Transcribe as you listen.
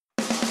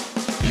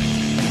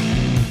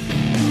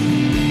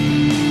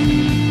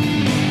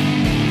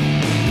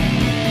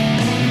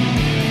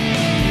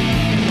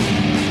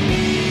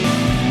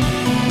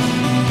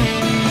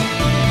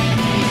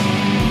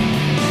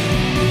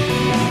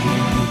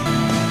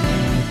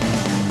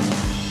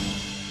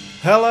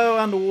Hello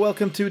and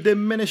welcome to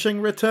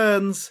Diminishing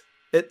Returns.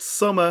 It's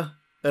summer,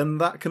 and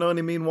that can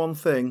only mean one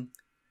thing.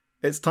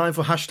 It's time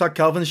for hashtag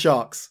Calvin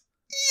Sharks.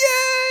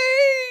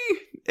 Yay!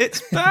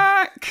 It's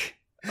back!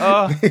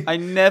 I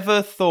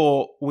never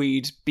thought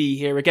we'd be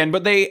here again,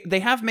 but they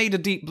have made a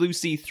Deep Blue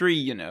Sea 3,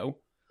 you know.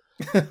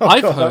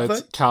 I've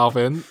heard,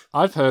 Calvin,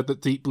 that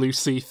Deep Blue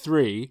Sea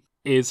 3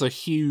 is a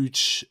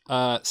huge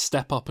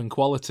step up in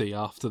quality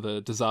after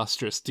the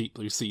disastrous Deep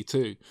Blue Sea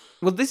 2.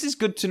 Well, this is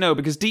good to know,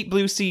 because Deep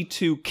Blue Sea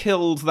 2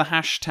 killed the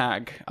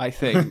hashtag, I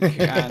think,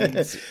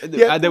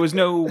 and there was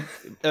no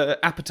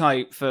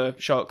appetite for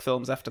shark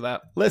films after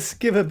that. Let's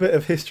give a bit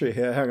of history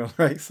here. Hang on,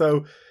 right?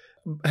 So,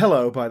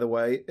 hello, by the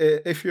way.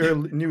 If you're a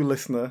new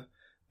listener,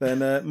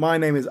 then my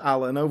name is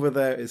Alan. Over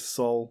there is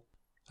Sol.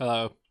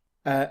 Hello.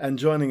 And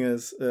joining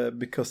us,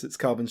 because it's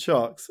Calvin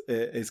Sharks,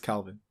 is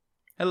Calvin.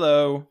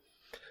 Hello.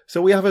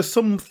 So we have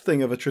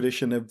something of a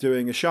tradition of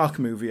doing a shark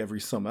movie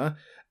every summer,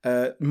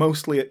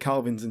 mostly at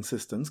Calvin's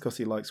insistence, because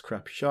he likes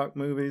crappy shark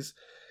movies.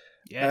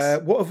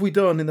 Yes. What have we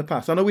done in the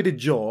past? I know we did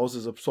Jaws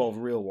as a sort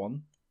of real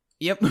one.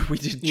 Yep, we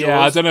did Jaws.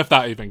 Yeah, I don't know if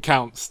that even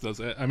counts, does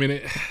it? I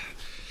mean,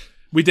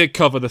 we did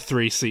cover the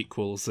 3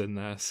 sequels in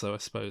there, so I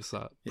suppose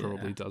that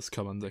probably does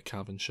come under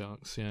Calvin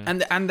Sharks, yeah.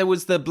 And there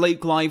was the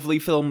Blake Lively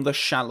film The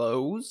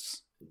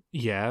Shallows.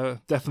 Yeah,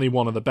 definitely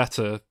one of the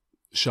better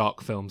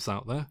shark films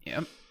out there.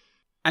 Yep.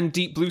 And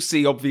Deep Blue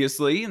Sea,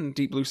 obviously, and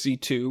Deep Blue Sea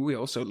 2 we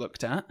also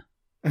looked at.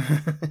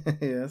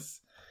 Yes,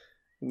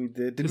 we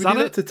did. Did Is we do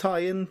that that to tie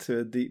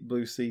into Deep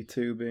Blue Sea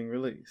 2 being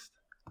released?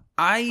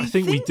 I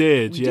think we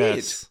did,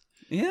 yes.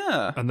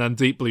 Yeah. And then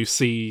Deep Blue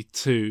Sea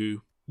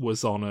 2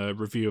 was on a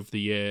Review of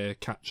the Year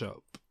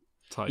catch-up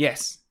type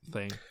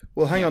thing.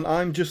 Well, hang on.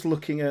 I'm just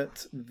looking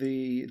at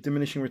the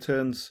Diminishing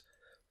Returns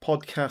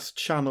podcast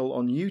channel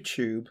on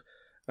YouTube,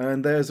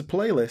 and there's a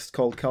playlist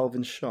called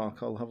Calvin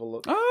Shark. I'll have a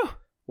look. Oh,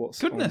 what's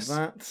goodness.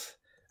 on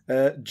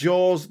that?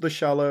 Jaws, The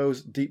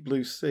Shallows, Deep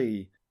Blue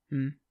Sea.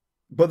 Hmm.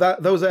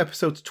 But those are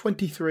episodes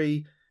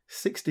 23,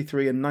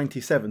 63, and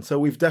 97, so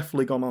we've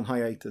definitely gone on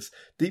hiatus.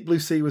 Deep Blue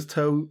Sea was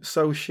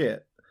so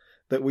shit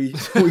that we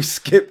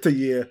skipped a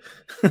year.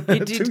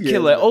 It did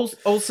kill it.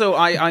 Also,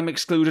 I'm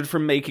excluded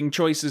from making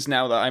choices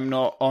now that I'm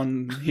not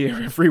on here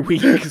every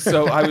week,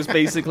 so I was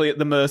basically at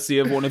the mercy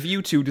of one of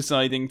you two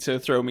deciding to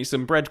throw me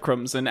some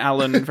breadcrumbs, and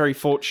Alan, very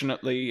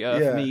fortunately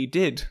for me,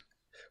 did.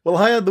 Well,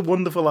 I had the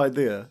wonderful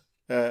idea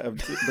of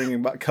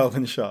bringing back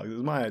Calvin Shark. It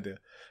was my idea.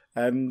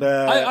 And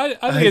I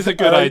think it's a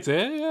good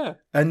idea, yeah.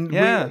 And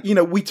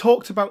we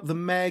talked about the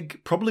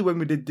Meg probably when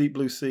we did Deep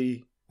Blue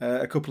Sea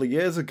a couple of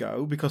years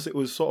ago, because it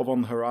was sort of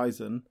on the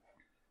horizon,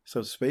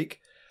 so to speak.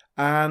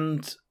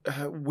 And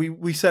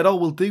we said,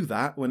 we'll do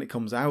that when it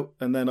comes out.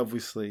 And then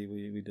obviously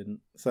we didn't.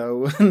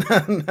 So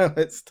now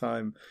it's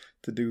time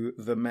to do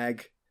the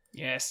Meg.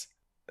 Yes.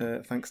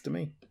 Thanks to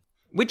me.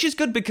 Which is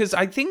good, because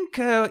I think,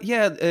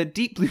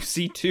 Deep Blue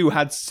Sea 2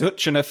 had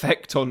such an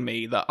effect on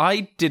me that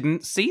I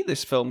didn't see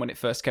this film when it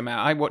first came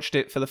out. I watched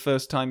it for the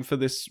first time for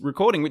this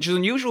recording, which is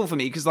unusual for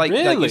me, because like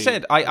you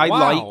said, I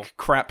like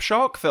crap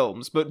shark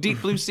films, but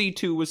Deep Blue Sea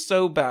 2 was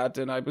so bad,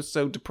 and I was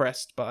so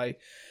depressed by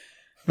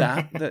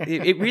that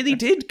it really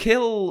did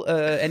kill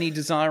any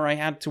desire I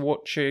had to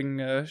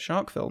watching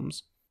shark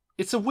films.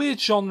 It's a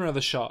weird genre,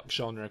 the shark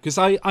genre, because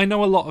I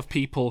know a lot of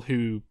people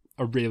who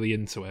are really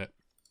into it.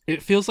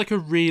 It feels like a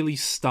really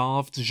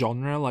starved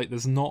genre. Like,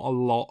 there's not a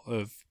lot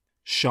of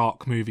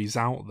shark movies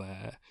out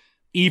there.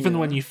 Even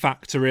when you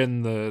factor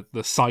in the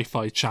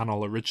Sci-Fi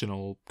Channel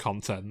original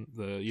content,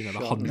 the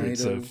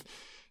hundreds of...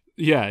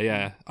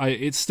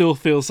 it still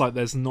feels like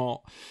there's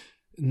not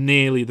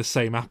nearly the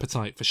same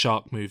appetite for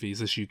shark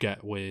movies as you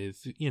get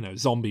with,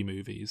 zombie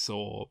movies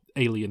or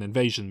alien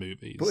invasion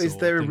movies. But is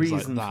there a reason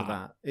for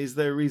that? Is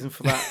there a reason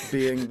for that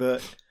being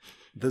that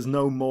there's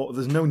no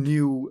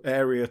new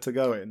area to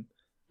go in?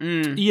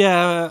 Mm.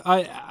 Yeah,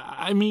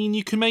 I mean,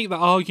 you can make that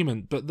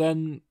argument, but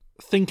then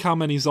think how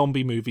many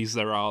zombie movies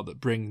there are that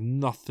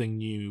bring nothing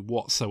new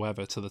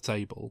whatsoever to the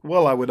table.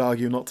 Well, I would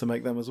argue not to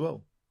make them as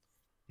well.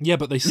 Yeah,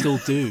 but they still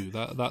do.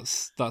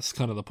 That's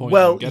kind of the point.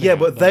 Well, yeah,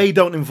 but they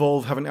don't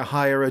involve having to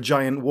hire a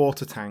giant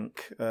water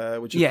tank,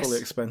 which is probably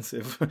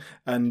expensive,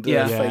 and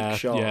fake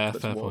shark. Yeah,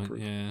 fair point.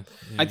 Yeah.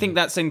 I think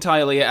that's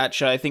entirely it,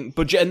 actually. I think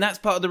budget, and that's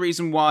part of the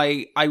reason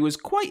why I was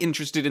quite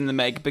interested in the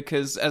Meg,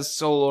 because, as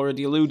Sol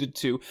already alluded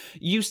to,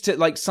 used to,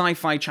 like,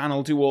 Sci-Fi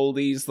Channel do all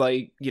these,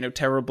 like,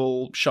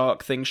 terrible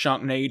shark things,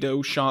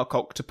 Sharknado, Shark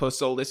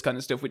Octopus, all this kind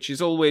of stuff, which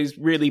is always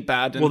really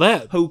bad and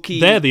hokey.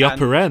 They're the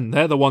upper end.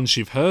 They're the ones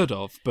you've heard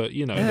of, but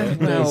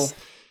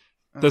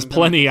there's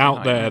plenty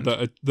out there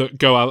that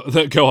go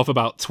off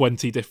about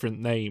 20 different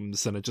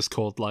names and are just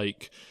called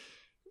like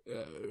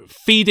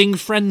Feeding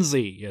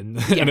Frenzy, and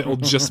it'll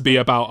just be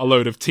about a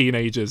load of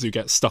teenagers who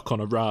get stuck on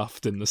a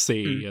raft in the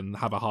sea and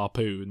have a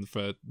harpoon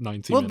for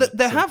 90 minutes. Well,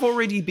 there have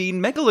already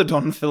been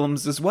Megalodon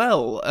films as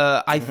well.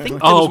 I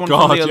think there was one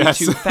from the early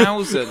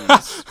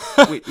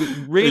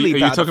 2000s. Really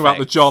bad. Are you talking about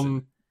the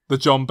John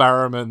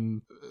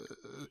Barrowman,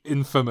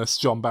 infamous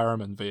John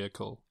Barrowman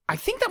vehicle? I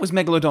think that was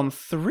Megalodon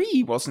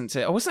 3, wasn't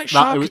it? Or was that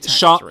Shark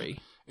Attack 3?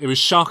 It was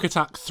Shark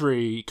Attack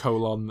 3: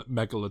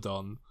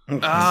 Megalodon.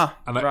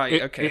 And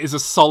okay. It is a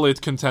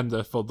solid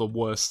contender for the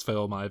worst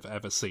film I've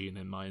ever seen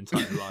in my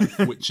entire life,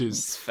 which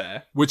is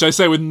fair. Which I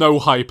say with no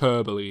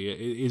hyperbole.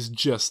 It is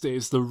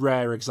the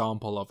rare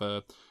example of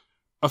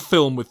a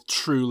film with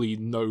truly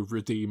no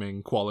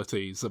redeeming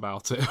qualities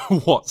about it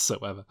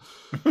whatsoever.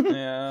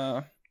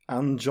 Yeah.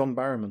 And John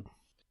Barrowman.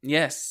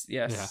 Yes.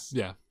 Yeah.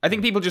 I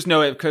think people just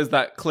know it because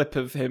that clip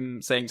of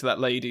him saying to that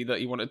lady that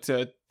he wanted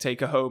to take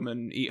her home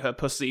and eat her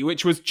pussy,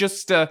 which was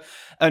just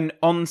an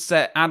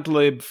on-set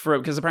ad-lib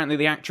because apparently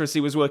the actress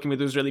he was working with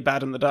was really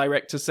bad, and the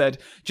director said,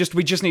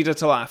 we just need her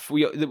to laugh.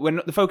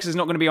 The focus is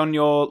not going to be on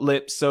your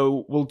lips,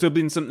 so we'll dub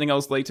in something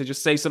else later.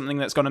 Just say something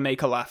that's going to make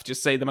her laugh.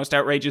 Just say the most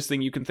outrageous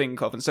thing you can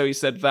think of. And so he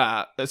said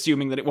that,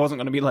 assuming that it wasn't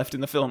going to be left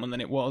in the film, and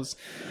then it was.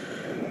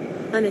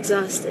 I'm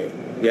exhausted.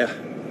 Yeah,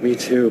 me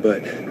too,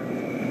 but...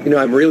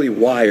 I'm really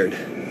wired.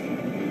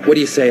 What do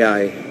you say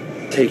I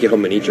take you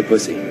home and eat your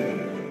pussy?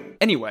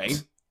 Anyway,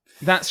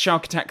 that's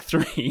Shark Attack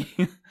 3.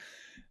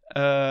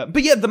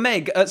 But yeah, The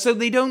Meg. So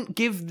they don't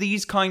give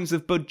these kinds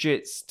of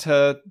budgets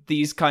to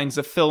these kinds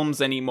of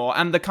films anymore,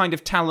 and the kind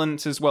of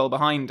talent as well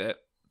behind it.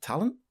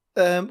 Talent?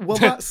 Well,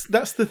 that's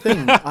the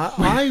thing.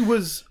 I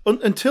was,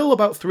 until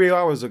about 3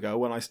 hours ago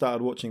when I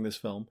started watching this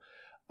film,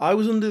 I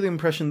was under the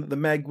impression that The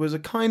Meg was a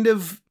kind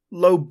of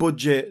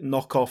low-budget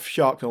knockoff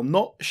shark film.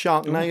 Not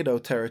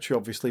Sharknado territory,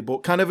 obviously,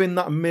 but kind of in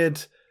that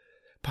mid,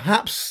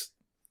 perhaps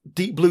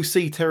Deep Blue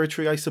Sea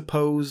territory, I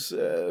suppose,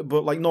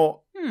 but like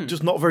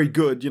just not very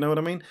good, you know what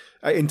I mean?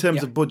 In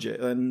terms of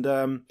budget. And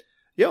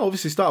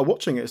obviously started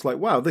watching it. It's like,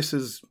 wow, this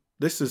is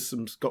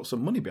got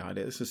some money behind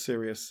it. This is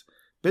serious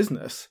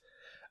business.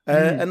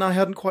 And I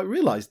hadn't quite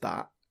realised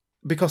that.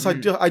 Because I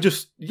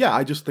just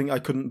think I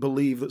couldn't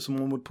believe that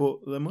someone would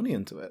put their money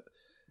into it.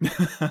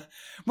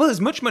 Well,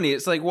 there's much money.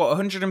 It's like, what,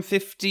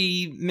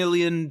 $150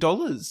 million,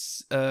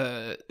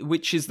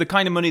 which is the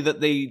kind of money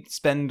that they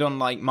spend on,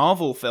 like,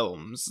 Marvel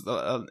films,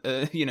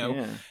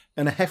 Yeah.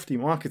 And a hefty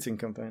marketing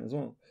campaign as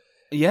well.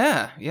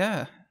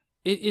 Yeah.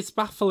 It's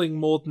baffling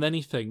more than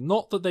anything.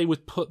 Not that they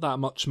would put that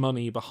much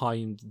money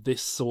behind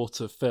this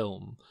sort of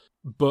film,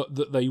 but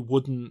that they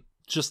wouldn't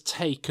just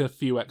take a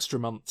few extra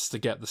months to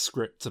get the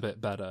script a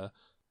bit better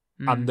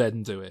and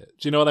then do it.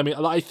 Do you know what I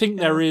mean? I think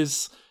there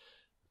is...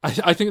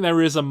 I think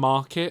there is a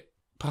market,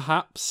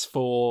 perhaps,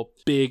 for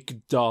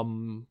big,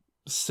 dumb,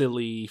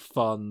 silly,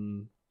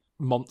 fun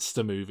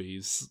monster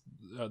movies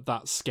at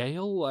that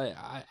scale.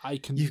 I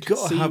can see why... You've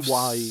got to have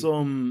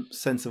some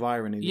sense of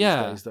irony these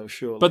days, though,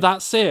 surely. But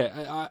that's it.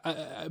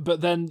 But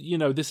then,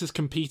 this is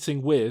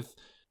competing with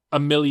a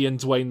million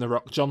Dwayne The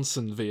Rock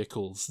Johnson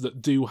vehicles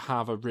that do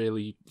have a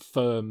really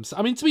firm...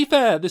 I mean, to be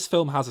fair, this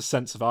film has a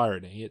sense of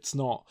irony.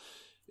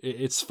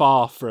 It's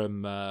far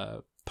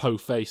from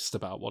po-faced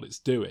about what it's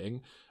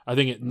doing. I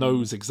think it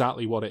knows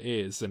exactly what it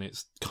is, and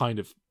it's kind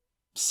of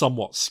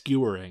somewhat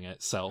skewering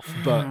itself,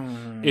 but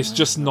it's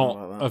just not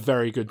a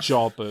very good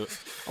job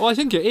of... Well, I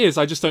think it is.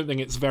 I just don't think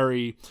it's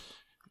very...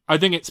 I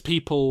think it's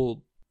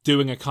people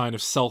doing a kind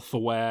of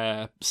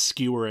self-aware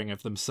skewering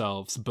of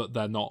themselves, but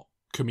they're not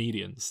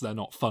comedians. They're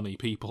not funny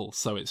people,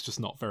 so it's just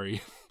not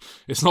very...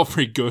 It's not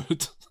very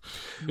good,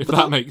 if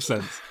that makes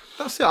sense.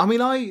 That's it. I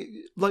mean, I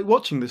like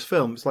watching this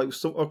film. It's like,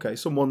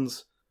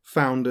 someone's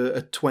found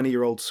a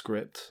 20-year-old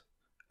script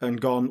and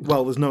gone,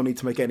 well, there's no need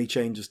to make any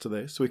changes to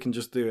this, we can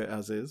just do it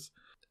as is.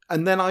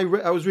 And then I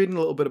was reading a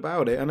little bit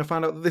about it, and I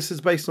found out that this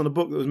is based on a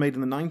book that was made in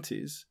the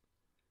 90s.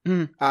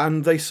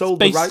 And they sold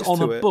the rights to it.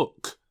 Based on a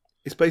book?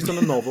 It's based on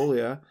a novel,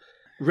 yeah.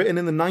 Written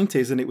in the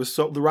 90s, and it was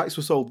the rights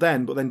were sold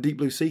then, but then Deep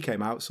Blue Sea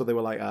came out, so they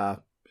were like,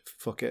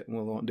 fuck it,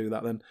 we won't do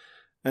that then.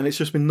 And it's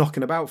just been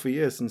knocking about for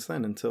years since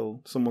then,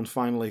 until someone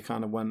finally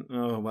kind of went,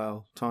 oh,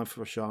 well, time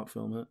for a shark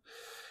film.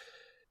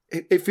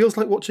 It feels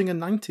like watching a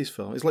 90s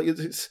film. It's like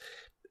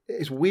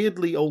it's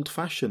weirdly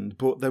old-fashioned,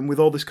 but then with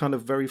all this kind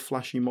of very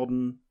flashy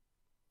modern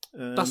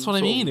that's what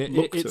I mean.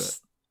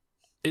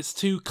 It's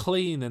too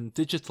clean and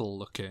digital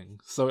looking.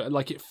 So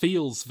it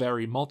feels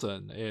very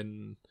modern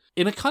in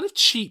a kind of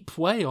cheap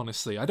way,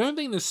 honestly. I don't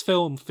think this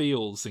film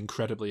feels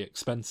incredibly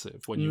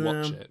expensive when you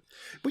watch it.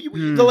 But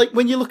like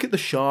when you look at the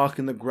shark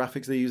and the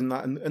graphics they're using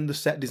that, and the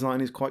set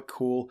design is quite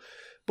cool.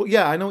 But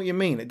yeah, I know what you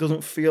mean. It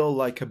doesn't feel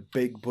like a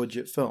big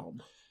budget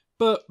film.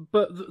 But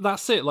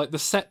that's it. Like the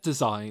set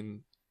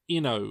design,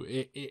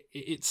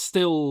 it's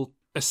still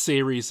a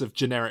series of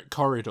generic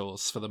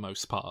corridors for the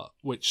most part,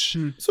 which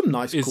some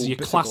nice is cool your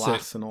bits of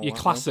glass and all your that,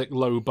 classic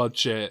low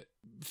budget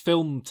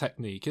film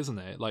technique, isn't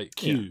it? Like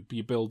Cube,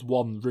 you build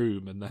one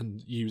room and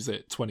then use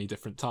it 20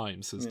 different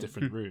times as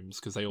different rooms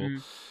because they all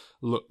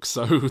look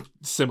so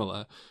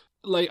similar.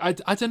 Like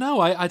I don't know.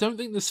 I don't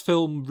think this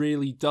film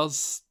really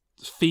does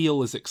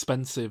feel as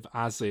expensive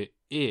as it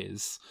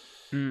is.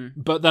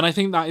 But then I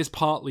think that is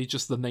partly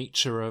just the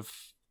nature of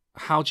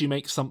how do you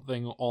make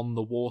something on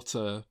the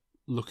water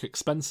look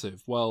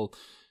expensive? Well,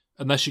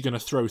 unless you're going to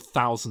throw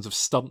thousands of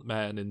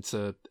stuntmen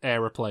into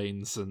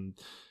aeroplanes and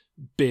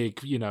big,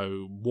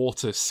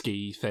 water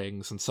ski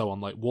things and so on,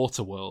 like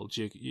Waterworld,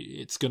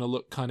 it's going to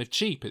look kind of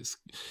cheap. It's,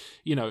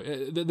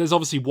 there's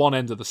obviously one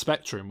end of the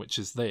spectrum, which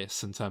is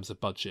this in terms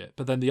of budget,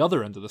 but then the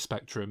other end of the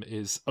spectrum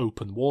is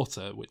Open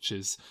Water, which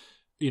is,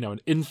 an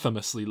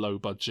infamously low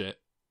budget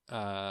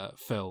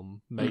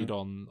film made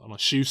on a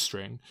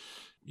shoestring,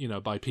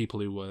 by people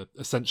who were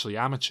essentially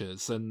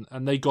amateurs, and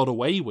they got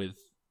away with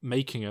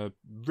making a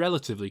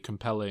relatively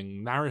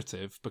compelling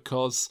narrative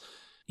because,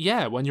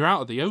 yeah, when you're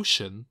out of the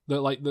ocean,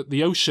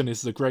 the ocean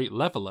is the great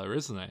leveler,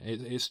 isn't it?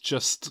 It's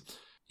just,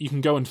 you can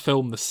go and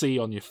film the sea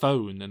on your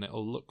phone and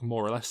it'll look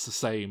more or less the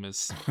same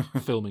as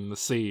filming the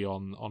sea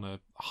on a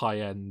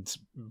high-end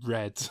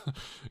red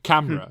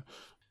camera.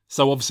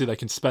 So obviously they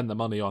can spend the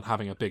money on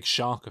having a big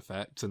shark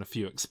effect and a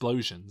few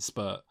explosions,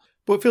 but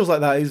it feels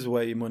like that is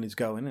where your money's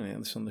going, isn't it?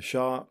 It's on the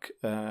shark,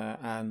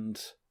 and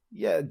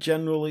yeah,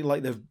 generally,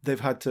 like they've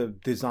had to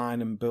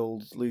design and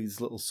build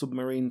these little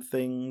submarine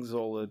things,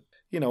 all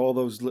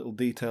those little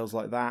details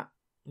like that.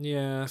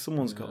 Yeah,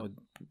 someone's got to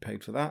be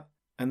paid for that.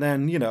 And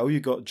then you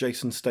got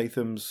Jason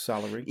Statham's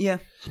salary. Yeah,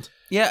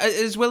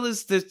 as well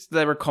as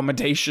their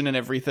accommodation and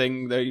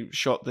everything. They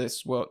shot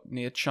this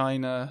near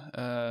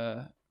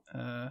China.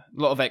 A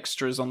lot of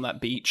extras on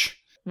that beach.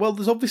 Well,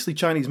 there's obviously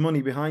Chinese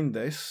money behind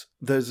this.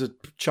 There's a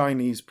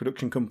Chinese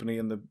production company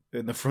in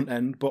the front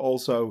end, but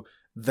also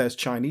there's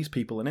Chinese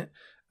people in it,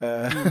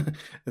 and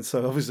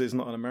so obviously it's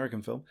not an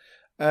American film.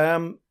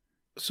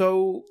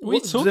 So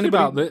we talking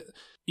about that?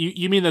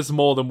 You mean there's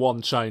more than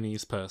one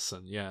Chinese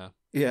person? Yeah.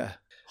 Yeah.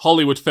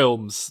 Hollywood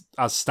films,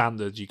 as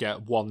standard, you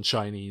get one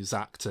Chinese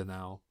actor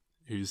now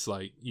who's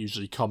like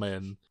usually come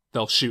in.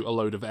 They'll shoot a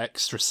load of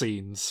extra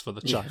scenes for the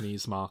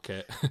Chinese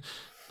market.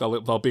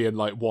 They'll be in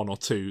like one or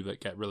two that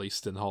get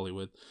released in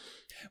Hollywood.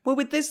 Well,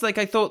 with this,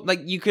 I thought,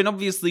 you can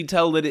obviously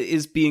tell that it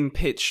is being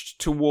pitched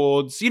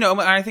towards,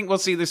 I think we'll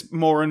see this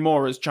more and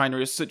more as China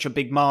is such a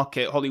big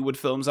market. Hollywood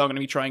films are going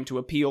to be trying to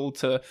appeal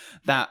to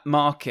that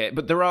market.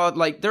 But there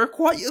are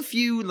quite a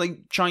few,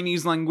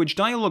 Chinese language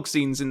dialogue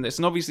scenes in this.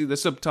 And obviously they're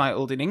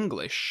subtitled in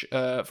English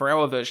for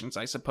our versions,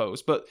 I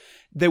suppose. But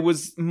there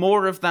was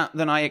more of that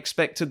than I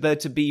expected there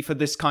to be for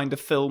this kind of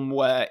film,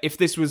 where if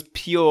this was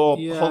pure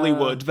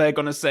Hollywood, they're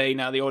going to say,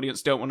 now the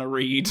audience don't want to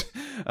read.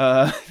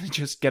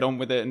 Just get on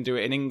with it and do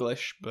it in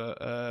English. But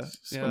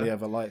it's only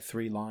ever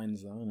 3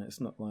 lines, though, and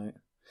it's not like...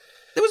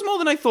 There was more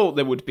than I thought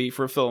there would be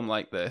for a film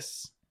like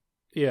this.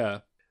 Yeah.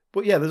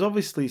 But yeah, there's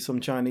obviously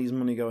some Chinese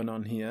money going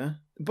on here.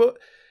 But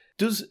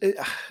is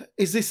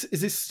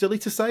this silly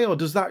to say, or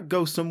does that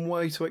go some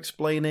way to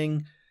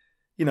explaining,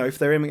 if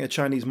they're aiming at a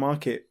Chinese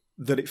market,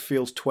 that it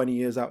feels 20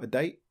 years out of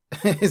date?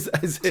 is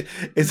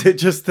it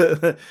just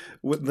that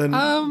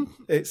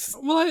it's...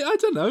 Well, I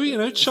don't know.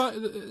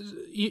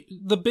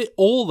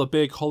 All the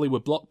big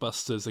Hollywood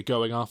blockbusters are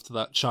going after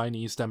that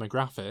Chinese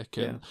demographic,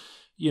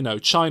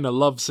 and China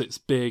loves its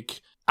big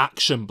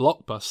action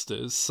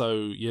blockbusters. So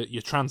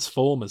your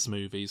Transformers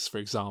movies, for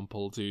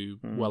example, do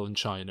well in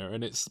China,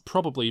 and it's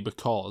probably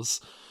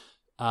because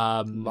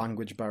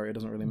language barrier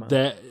doesn't really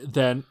matter.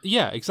 Then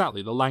yeah,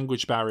 exactly. The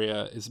language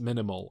barrier is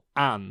minimal,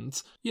 and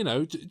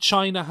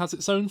China has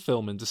its own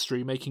film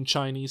industry making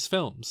Chinese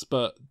films,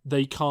 but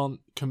they can't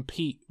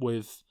compete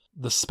with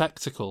the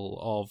spectacle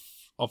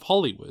of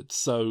Hollywood.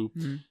 So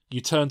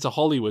you turn to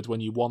Hollywood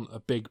when you want a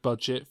big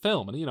budget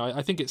film, and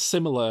I think it's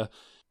similar.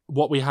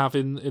 What we have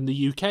in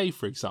the UK,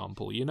 for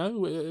example,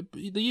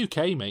 the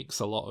UK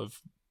makes a lot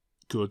of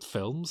good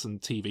films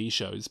and TV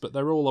shows, but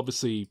they're all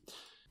obviously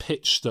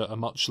pitched at a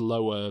much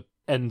lower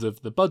end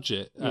of the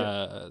budget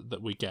that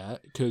we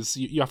get, because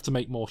you have to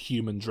make more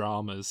human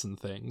dramas and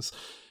things,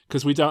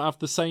 because we don't have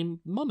the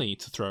same money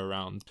to throw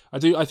around. I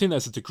think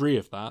there's a degree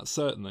of that,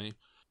 certainly.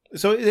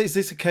 So is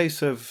this a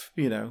case of,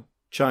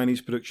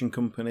 Chinese production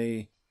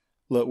company,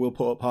 look, we'll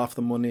put up half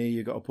the money,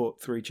 you've got to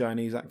put 3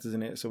 Chinese actors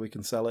in it so we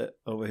can sell it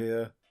over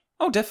here?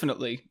 Oh,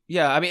 definitely.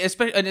 Yeah, I mean,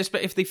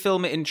 especially if they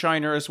film it in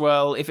China as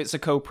well, if it's a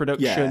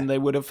co-production, they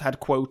would have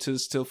had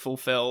quotas to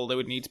fulfill. There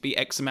would need to be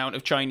X amount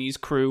of Chinese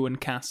crew and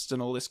cast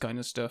and all this kind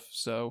of stuff.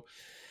 So,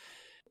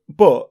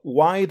 but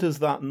why does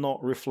that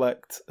not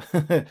reflect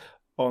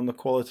on the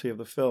quality of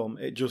the film?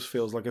 It just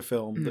feels like a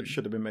film that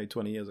should have been made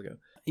 20 years ago.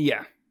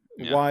 Yeah.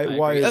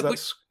 Why is that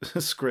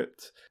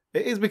script?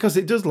 It is because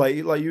it does, like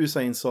you were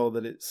saying, Saul,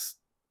 that it's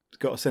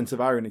got a sense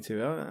of irony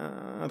to it.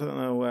 I don't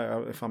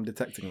know if I'm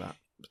detecting that.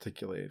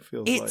 Particularly, it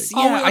feels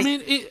I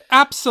mean, it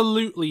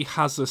absolutely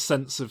has a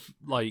sense of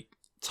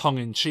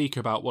tongue-in-cheek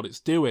about what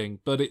it's doing,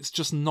 but it's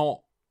just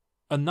not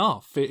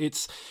enough.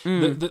 It's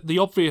the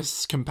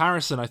obvious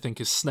comparison, I think,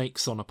 is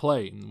Snakes on a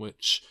Plane,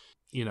 which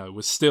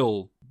was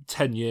still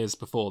 10 years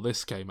before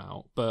this came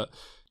out, but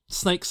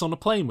Snakes on a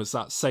Plane was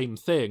that same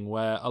thing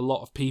where a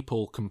lot of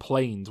people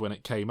complained when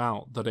it came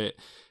out that it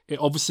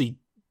obviously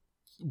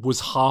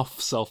was half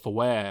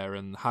self-aware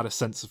and had a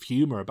sense of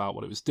humour about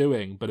what it was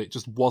doing, but it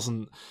just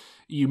wasn't.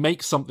 You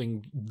make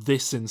something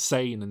this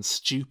insane and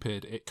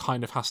stupid, it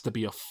kind of has to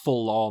be a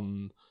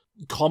full-on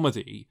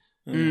comedy,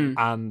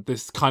 and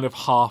this kind of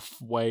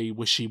halfway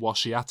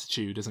wishy-washy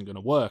attitude isn't going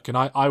to work. And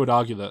I would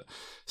argue that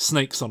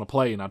Snakes on a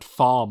Plane had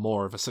far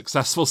more of a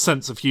successful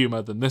sense of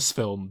humour than this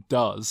film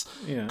does,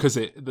 because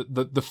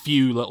the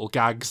few little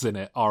gags in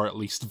it are at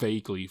least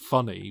vaguely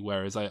funny,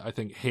 whereas I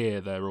think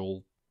here they're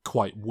all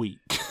quite weak.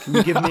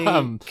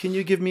 Can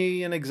you give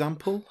me an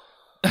example?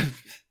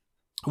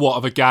 What,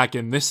 of a gag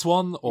in this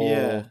one?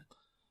 Or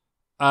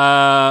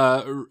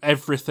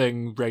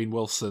everything Rainn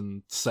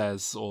Wilson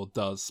says or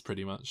does,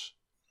 pretty much.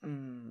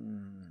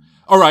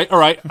 All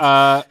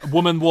right.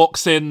 Woman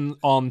walks in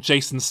on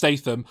Jason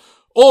Statham.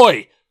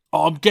 Oi,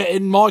 I'm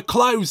getting my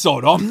clothes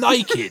on. I'm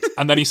naked.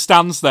 And then he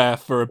stands there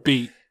for a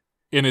beat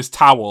in his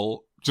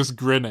towel, just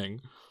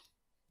grinning.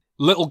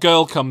 Little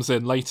girl comes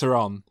in later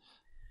on.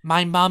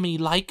 My mummy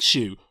likes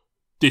you.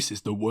 This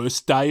is the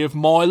worst day of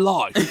my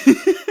life.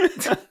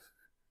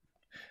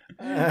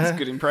 That's a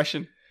good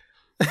impression.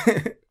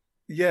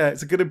 Yeah,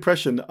 it's a good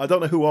impression. I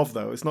don't know who of,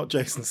 though. It's not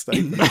Jason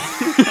Statham.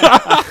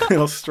 An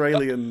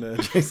Australian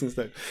Jason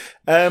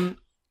Statham.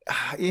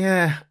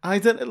 Yeah, I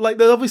don't like.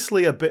 There's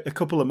obviously a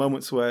couple of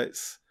moments where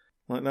it's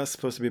like that's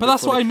supposed to be. But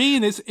that's funny. What I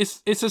mean.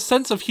 It's a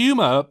sense of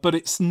humor, but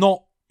it's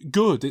not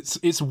good.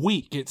 It's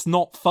weak. It's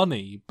not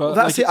funny. But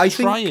that's like, it. It's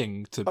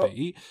trying to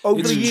be. Over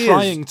it's the years,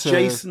 trying to...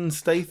 Jason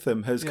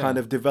Statham has kind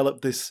of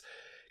developed this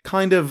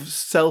kind of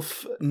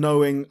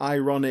self-knowing,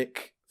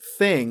 ironic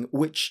thing,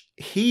 which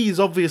he's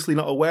obviously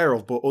not aware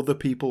of, but other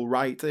people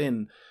write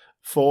in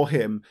for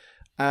him.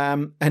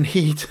 And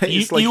he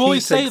takes. You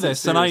always say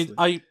this, and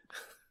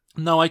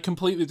I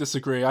completely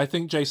disagree. I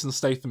think Jason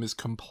Statham is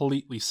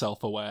completely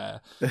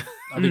self-aware. I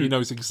think he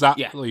knows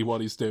exactly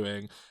what he's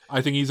doing.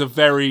 I think he's a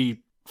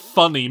very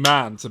funny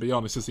man, to be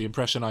honest, is the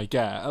impression I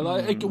get.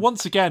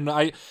 Once again,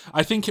 I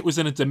think it was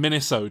in a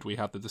Deminisode we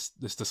had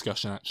this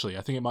discussion, actually.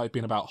 I think it might have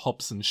been about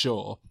Hobbs and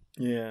Shaw.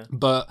 Yeah.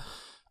 But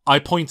I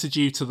pointed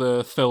you to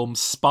the film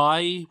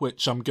Spy,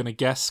 which I'm going to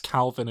guess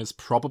Calvin has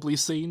probably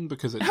seen,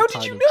 because it's kind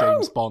of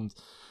James Bond.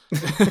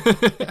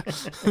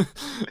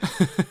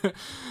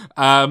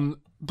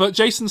 But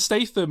Jason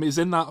Statham is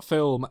in that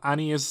film,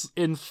 and he is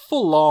in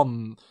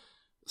full-on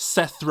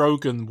Seth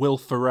Rogen, Will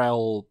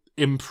Ferrell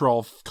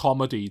improv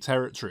comedy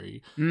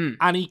territory,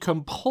 and he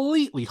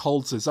completely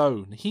holds his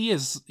own.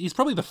 He's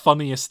probably the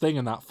funniest thing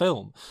in that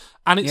film,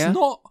 and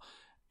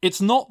it's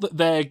not that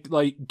they're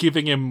like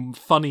giving him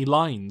funny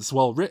lines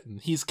well written.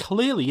 He's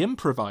clearly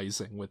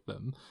improvising with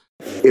them.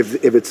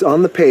 If it's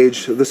on the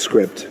page of the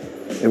script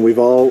and we've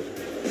all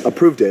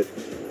approved it,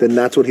 then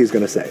that's what he's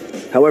going to say.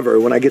 However,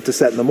 when I get to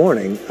set in the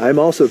morning, I'm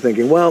also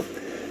thinking, well,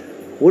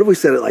 what if we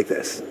said it like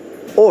this?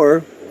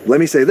 Or let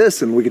me say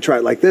this and we could try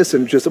it like this,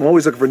 and just I'm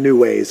always looking for new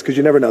ways, because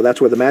you never know, that's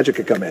where the magic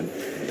could come in.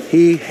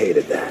 He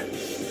hated that.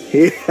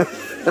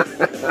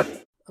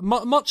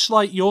 Much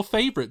like your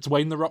favourite,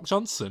 Dwayne "The Rock"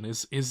 Johnson,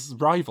 is his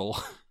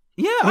rival.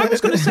 Yeah, I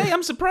was going to say,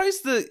 I'm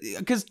surprised that,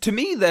 because to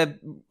me they're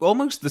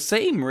almost the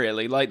same,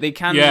 really. Like they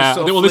can just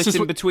sort of split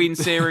in between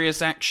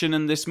serious action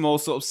and this more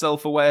sort of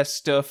self-aware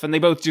stuff, and they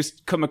both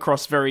just come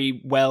across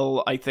very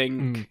well, I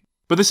think.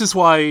 But this is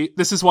why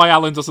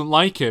Alan doesn't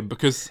like him,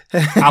 because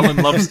Alan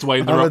loves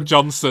Dwayne "The Rock"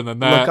 Johnson,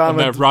 and they're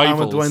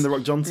rivals. I'm a Dwayne "The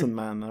Rock" Johnson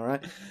man, all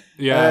right?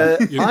 Yeah.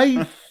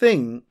 I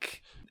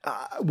think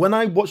when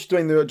I watch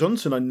Dwayne "The Rock"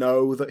 Johnson, I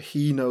know that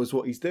he knows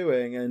what he's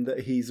doing and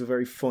that he's a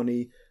very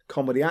funny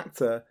comedy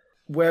actor.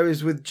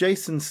 Whereas with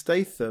Jason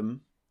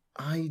Statham,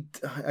 I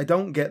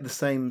don't get the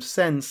same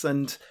sense.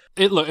 And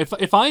look,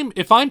 if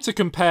I'm to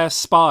compare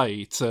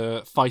Spy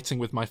to Fighting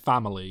with My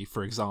Family,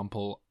 for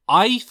example,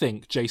 I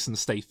think Jason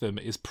Statham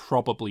is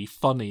probably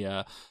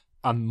funnier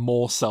and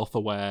more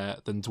self-aware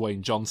than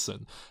Dwayne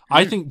Johnson.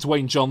 I think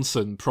Dwayne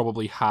Johnson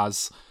probably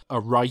has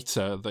a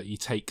writer that he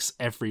takes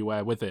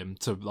everywhere with him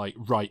to like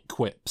write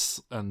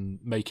quips and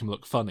make him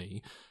look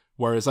funny.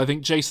 Whereas I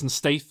think Jason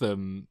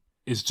Statham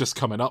is just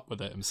coming up with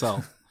it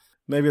himself.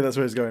 Maybe that's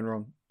where it's going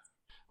wrong.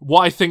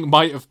 What I think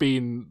might have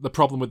been the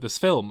problem with this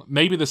film,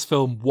 maybe this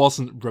film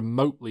wasn't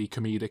remotely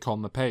comedic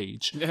on the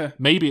page. Yeah.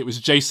 Maybe it was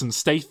Jason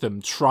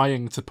Statham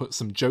trying to put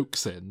some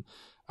jokes in,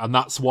 and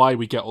that's why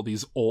we get all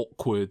these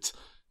awkward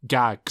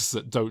gags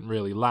that don't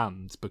really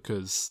land,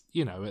 because,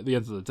 you know, at the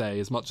end of the day,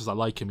 as much as I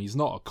like him, he's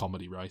not a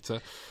comedy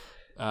writer.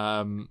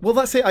 Well,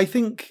 that's it. I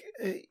think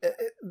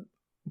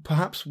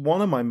perhaps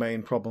one of my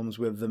main problems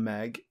with The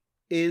Meg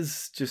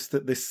is just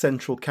that this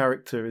central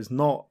character is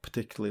not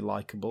particularly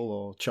likable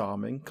or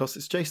charming, because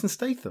it's Jason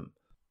Statham.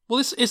 Well,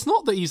 it's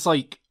not that he's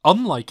like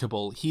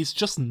unlikable. He's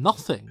just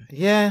nothing.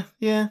 Yeah.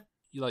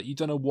 You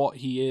don't know what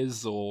he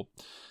is, or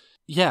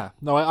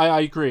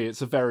I agree.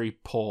 It's a very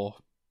poor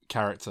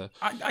character.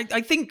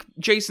 I think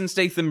Jason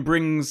Statham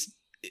brings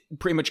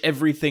pretty much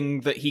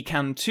everything that he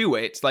can to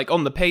it. Like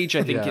on the page,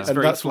 I think it's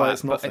very that's flat. Why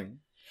it's nothing.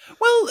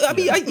 Well, I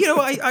mean,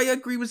 I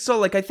agree with Sol.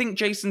 Like, I think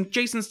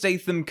Jason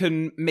Statham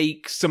can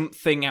make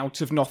something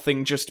out of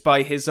nothing just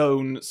by his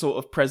own sort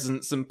of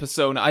presence and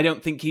persona. I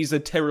don't think he's a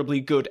terribly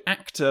good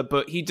actor,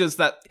 but he does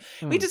that.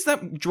 He does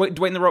that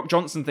Dwayne The Rock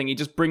Johnson thing. He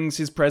just brings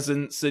his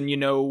presence, and you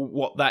know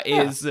what that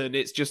is, and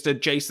it's just a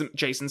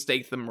Jason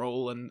Statham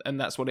role, and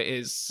that's what it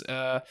is.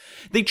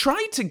 They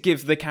tried to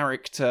give the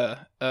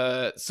character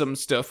some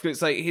stuff.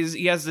 It's like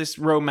he has this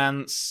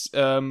romance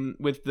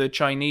with the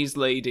Chinese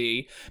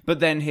lady, but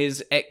then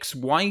his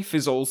ex-wife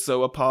is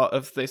also a part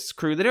of this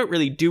crew. They don't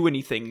really do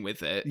anything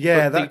with it.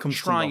 Yeah, but that they comes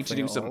to try to nothing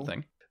do at all.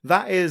 something.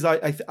 That is,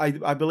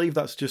 I believe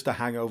that's just a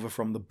hangover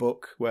from the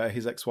book where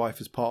his ex-wife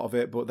is part of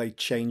it, but they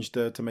changed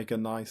her to make her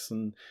nice,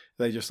 and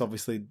they just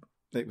obviously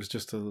it was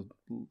just a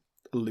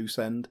loose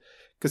end.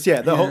 Because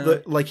whole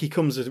like he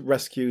comes and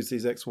rescues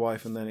his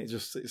ex-wife, and then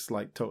it's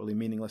like totally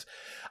meaningless.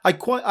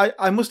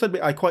 I must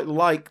admit I quite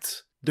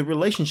liked the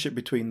relationship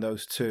between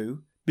those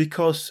two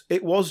because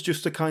it was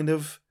just a kind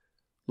of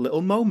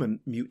little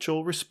moment,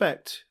 mutual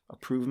respect.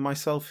 I've proven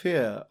myself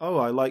here. Oh,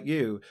 I like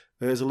you.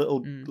 There's a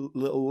little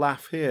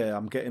laugh here.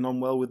 I'm getting on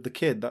well with the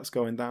kid. That's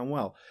going down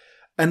well.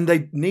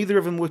 And neither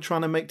of them were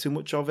trying to make too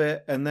much of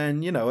it. And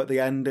then, at the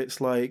end, it's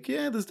like,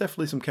 yeah, there's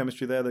definitely some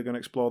chemistry there. They're going to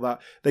explore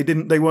that.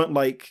 They weren't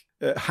like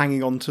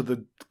hanging on to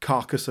the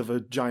carcass of a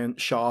giant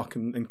shark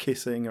and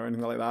kissing or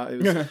anything like that.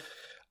 It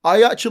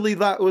was,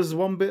 that was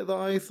one bit that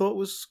I thought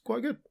was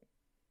quite good.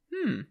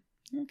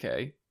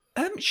 Okay.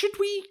 Should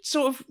we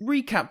sort of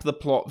recap the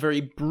plot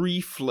very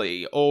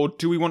briefly, or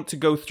do we want to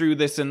go through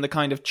this in the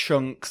kind of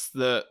chunks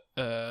that...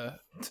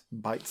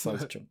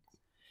 Bite-sized chunks.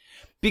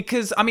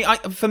 Because, I mean,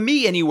 for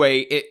me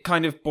anyway, it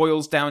kind of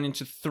boils down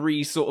into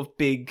 3 sort of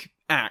big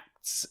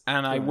acts,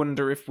 and I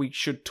wonder if we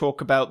should talk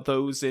about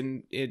those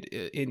in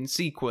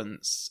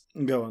sequence.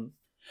 Go on.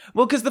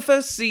 Well, because the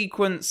first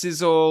sequence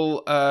is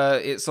all,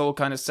 it's all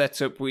kind of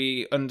set up.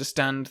 We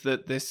understand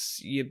that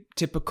this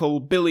typical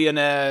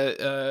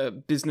billionaire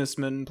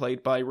businessman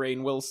played by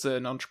Rainn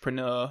Wilson,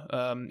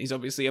 entrepreneur, he's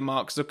obviously a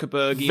Mark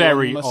Zuckerberg,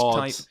 very Elon Musk odd.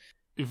 type.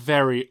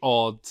 Very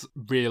odd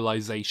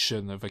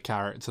realization of a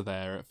character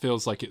there. It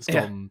feels like it's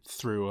gone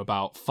through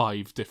about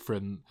 5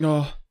 different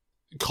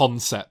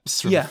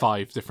concepts from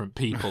 5 different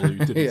people who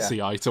didn't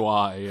see eye to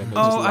eye. And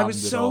I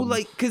was so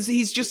because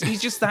he's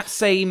just that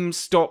same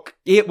stock.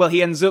 Well,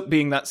 he ends up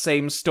being that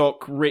same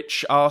stock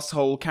rich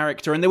arsehole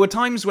character. And there were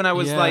times when I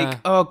was like,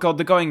 oh god,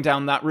 they're going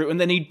down that route, and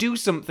then he'd do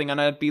something,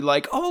 and I'd be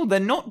like, oh, they're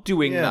not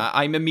doing that.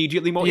 I'm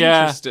immediately more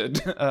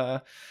interested.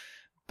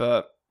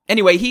 But.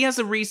 Anyway, he has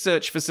a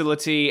research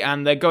facility,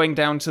 and they're going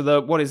down to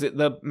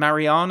the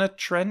Mariana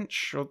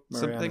Trench or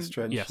Mariana's something?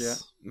 Trench,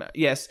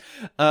 Yes.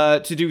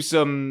 To do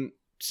some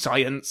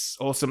science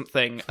or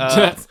something.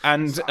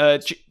 And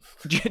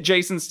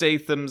Jason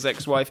Statham's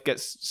ex-wife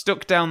gets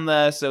stuck down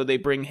there, so they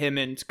bring him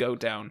in to go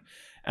down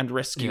and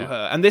rescue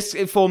her. And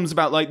it forms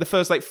about, like, the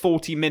first,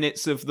 40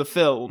 minutes of the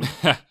film.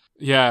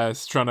 Yeah,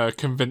 it's trying to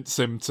convince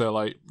him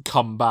to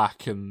come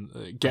back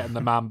and getting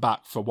the man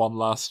back for one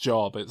last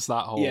job. It's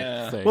that whole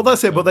thing. Well,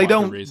 that's it. But they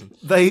don't. Reason.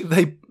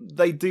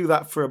 They do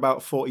that for about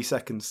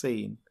 40-second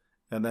scene,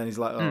 and then he's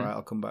like, "All right,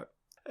 I'll come back."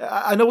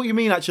 I know what you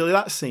mean. Actually,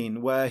 that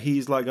scene where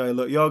he's like, "Oh,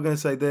 look, you're going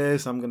to say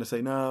this. I'm going to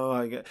say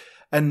no."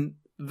 And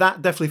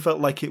that definitely felt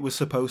like it was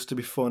supposed to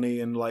be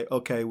funny and like,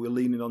 okay, we're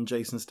leaning on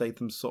Jason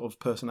Statham's sort of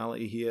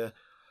personality here.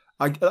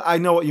 I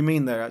know what you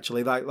mean there.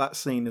 Actually, that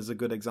scene is a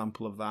good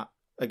example of that.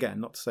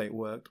 Again, not to say it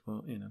worked,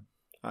 but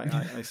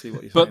I see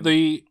what you're saying. But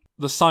the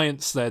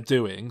science they're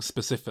doing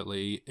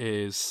specifically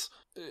is,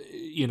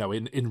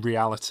 in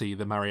reality,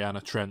 the Mariana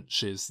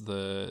Trench is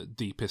the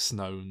deepest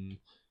known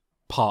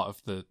part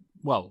of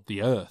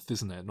the Earth,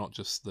 isn't it? Not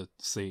just the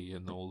sea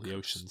and all the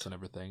oceans and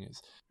everything.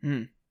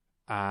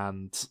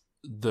 And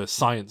the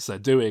science they're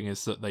doing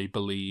is that they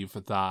believe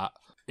that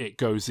it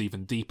goes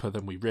even deeper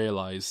than we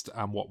realised,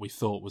 and what we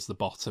thought was the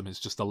bottom is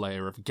just a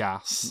layer of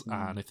gas,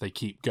 and if they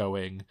keep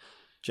going...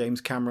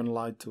 James Cameron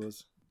lied to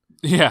us.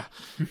 Yeah,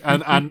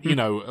 and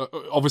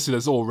obviously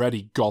there's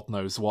already God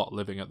knows what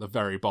living at the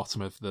very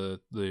bottom of the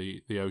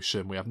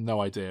ocean. We have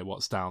no idea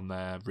what's down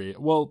there.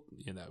 Well,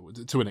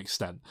 to an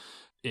extent,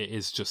 it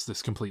is just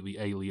this completely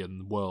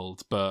alien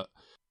world. But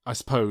I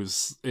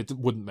suppose it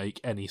wouldn't make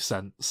any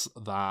sense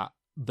that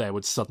there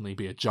would suddenly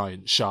be a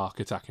giant shark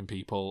attacking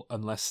people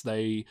unless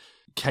they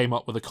came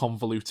up with a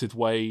convoluted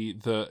way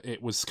that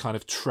it was kind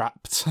of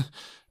trapped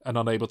and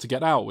unable to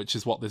get out, which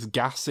is what this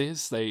gas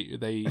is.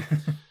 They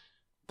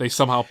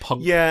somehow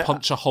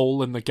punch a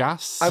hole in the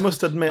gas. I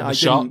must admit, I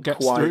didn't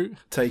quite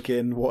take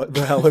in what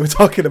the hell they were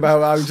talking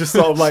about. I was just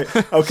sort of like,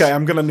 okay,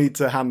 I'm going to need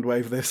to hand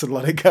wave this and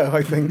let it go.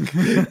 I think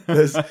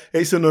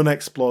it's an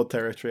unexplored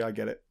territory. I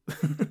get it.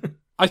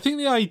 I think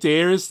the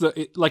idea is that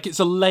it's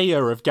a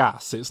layer of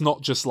gas. It's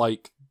not just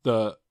like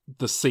the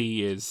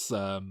sea is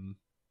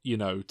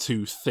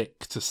too thick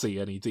to see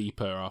any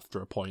deeper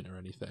after a point or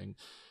anything.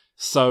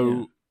 So.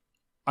 Yeah.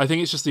 I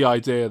think it's just the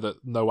idea that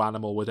no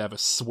animal would ever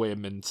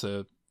swim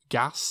into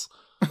gas.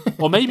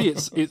 Or maybe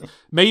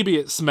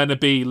it's meant to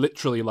be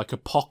literally like a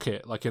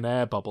pocket, like an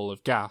air bubble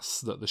of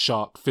gas that the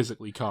shark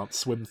physically can't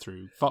swim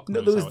through. Fuck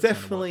knows No, how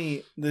it's gonna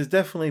work. there's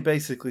definitely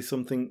basically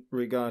something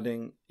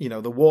regarding,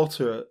 the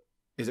water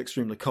is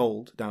extremely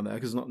cold down there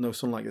because no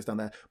sunlight gets down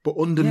there. But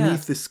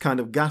underneath this kind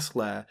of gas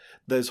layer,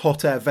 there's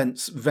hot air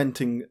vents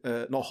venting,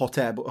 not hot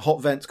air, but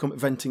hot vents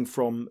venting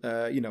from,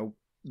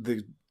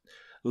 the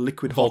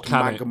liquid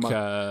Volcanic, hot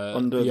magma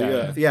under the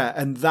earth. Yeah,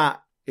 and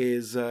that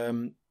is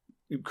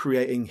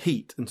creating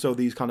heat. And so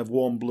these kind of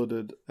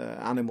warm-blooded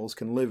animals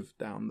can live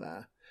down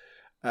there.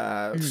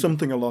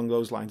 Something along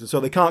those lines. And so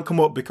they can't come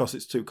up because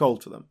it's too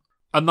cold for them.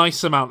 A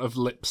nice amount of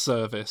lip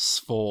service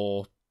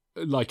for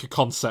like a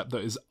concept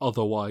that is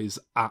otherwise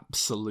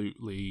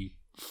absolutely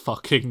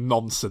fucking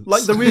nonsense.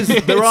 Like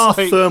there are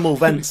thermal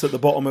vents at the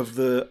bottom of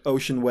the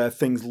ocean where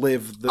things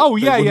live that oh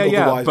yeah, they wouldn't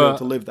otherwise be but able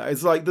to live there.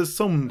 It's like there's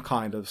some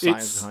kind of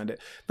science behind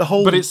it. The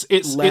whole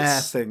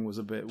lair thing was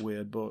a bit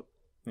weird, but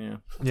yeah.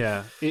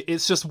 Yeah,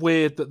 it's just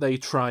weird that they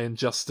try and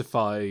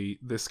justify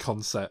this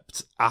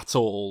concept at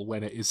all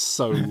when it is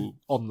so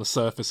on the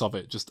surface of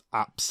it just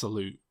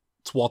absolute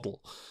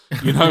twaddle.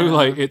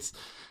 Like it's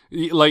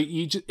like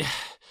you just.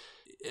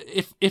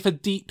 If a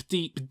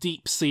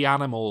deep sea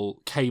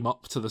animal came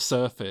up to the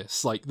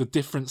surface, like the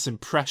difference in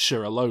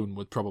pressure alone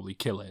would probably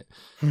kill it.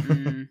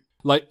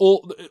 Like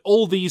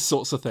all these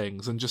sorts of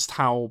things, and just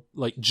how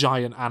like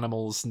giant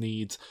animals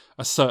need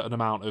a certain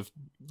amount of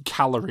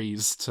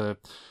calories to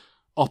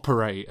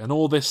operate, and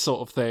all this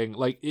sort of thing.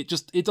 Like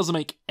it doesn't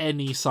make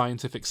any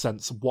scientific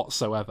sense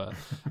whatsoever,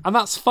 and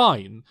that's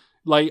fine.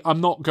 Like, I'm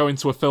not going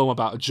to a film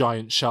about a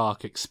giant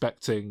shark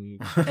expecting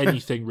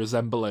anything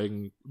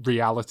resembling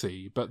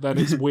reality, but then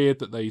it's weird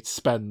that they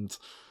spend,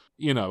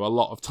 a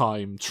lot of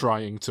time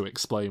trying to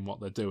explain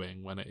what they're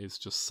doing when it is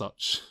just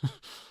such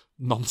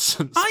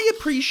nonsense. I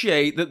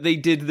appreciate that they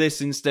did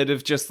this instead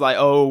of just like,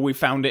 oh, we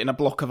found it in a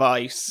block of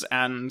ice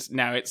and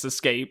now it's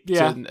escaped,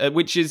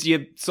 which is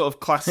your sort of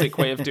classic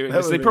way of doing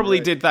this. They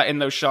probably did that in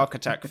those shark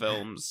attack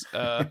films.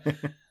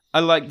 I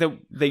like that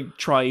they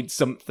tried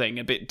something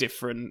a bit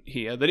different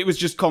here, that it was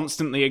just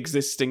constantly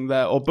existing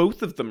there, or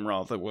both of them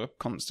rather were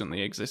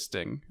constantly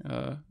existing.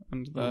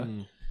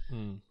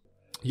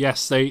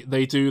 Yes,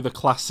 they do the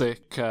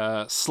classic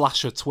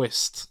slasher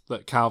twist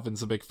that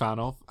Calvin's a big fan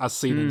of, as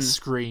seen in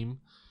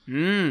Scream.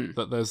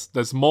 That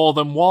there's more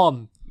than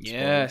one.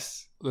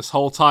 Yes. This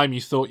whole time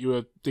you thought you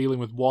were dealing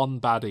with one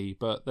baddie,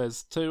 but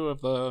there's two of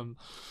them.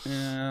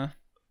 Yeah.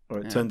 Or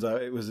it turns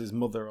out it was his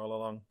mother all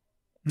along.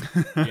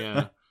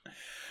 Yeah.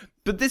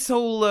 But this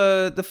whole,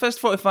 the first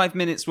 45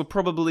 minutes were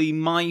probably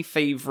my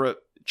favourite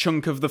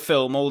chunk of the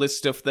film. All this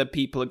stuff that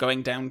people are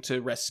going down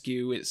to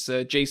rescue. It's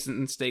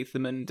Jason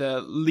Statham and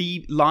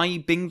Lai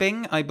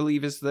Bingbing, I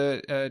believe is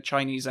the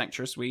Chinese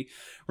actress we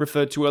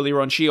referred to earlier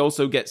on. She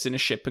also gets in a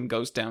ship and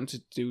goes down to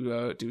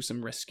do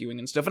some rescuing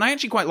and stuff. And I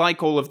actually quite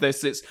like all of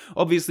this. It's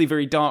obviously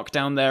very dark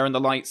down there and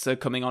the lights are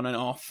coming on and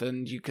off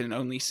and you can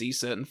only see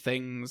certain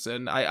things.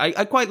 And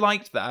I quite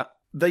liked that.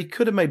 They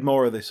could have made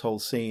more of this whole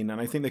scene,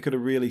 and I think they could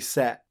have really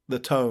set the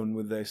tone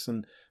with this.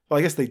 And well,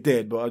 I guess they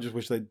did, but I just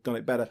wish they'd done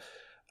it better.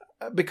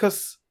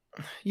 Because,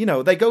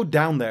 they go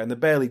down there and they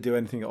barely do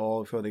anything at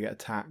all before they get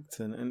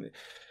attacked. And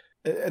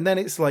then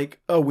it's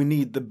like, oh, we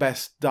need the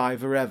best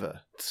diver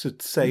ever to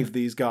save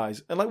these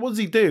guys. And like, what does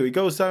he do? He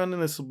goes down in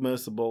a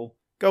submersible,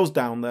 goes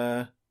down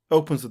there,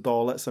 opens the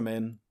door, lets them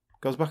in,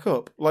 goes back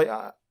up. Like,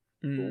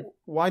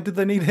 why did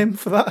they need him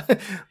for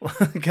that?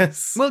 I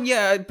guess. Well,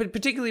 yeah, but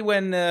particularly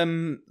when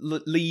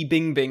Li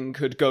Bingbing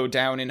could go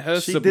down in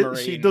her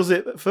submarine. She does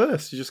it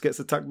first. She just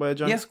gets attacked by a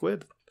giant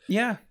squid.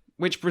 Yeah,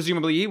 which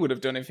presumably he would have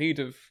done if he'd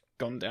have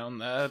gone down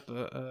there.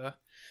 But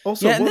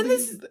also,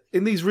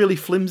 in these really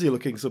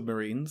flimsy-looking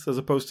submarines, as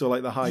opposed to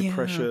like the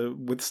high-pressure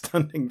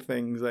withstanding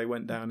things they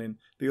went down in,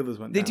 the others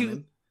went down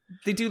in.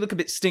 They do look a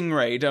bit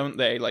Stingray, don't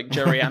they? Like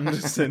Jerry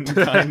Anderson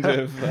kind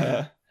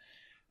of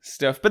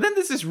stuff. But then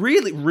there's this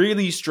really,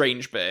 really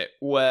strange bit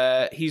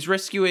where he's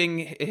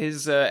rescuing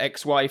his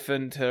ex-wife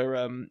and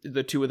her,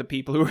 the two other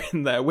people who are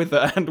in there with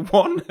her, and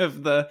one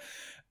of the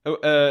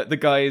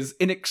guys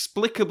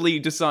inexplicably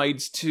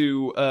decides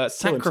to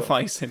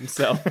sacrifice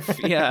himself.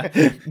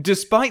 Yeah.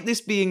 Despite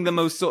this being the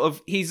most sort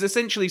of, he's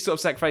essentially sort of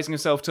sacrificing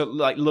himself to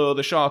like lure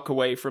the shark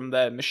away from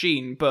their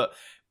machine, but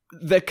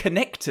they're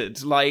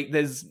connected. Like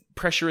there's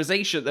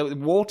pressurization, the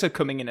water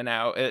coming in and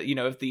out,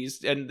 of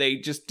these, and they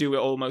just do it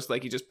almost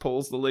like he just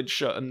pulls the lid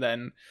shut and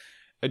then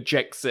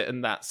ejects it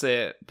and that's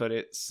it. But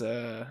it's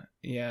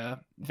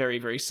very,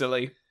 very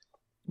silly.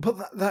 But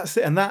that's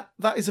it, and that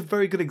is a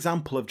very good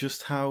example of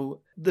just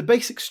how the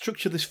basic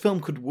structure of this film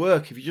could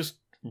work if you just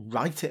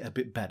write it a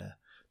bit better.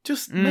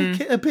 Just make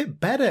it a bit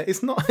better.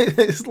 It's not.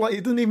 It's like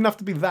it doesn't even have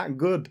to be that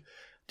good.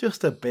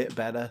 Just a bit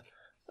better.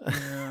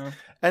 Yeah.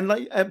 And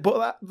like,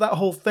 but that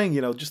whole thing,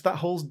 just that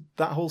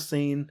whole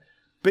scene,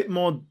 bit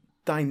more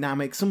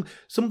dynamic.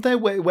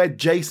 Something where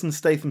Jason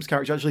Statham's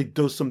character actually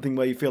does something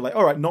where you feel like,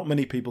 all right, not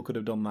many people could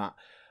have done that.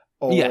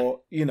 Or,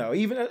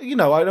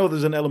 even, I know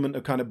there's an element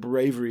of kind of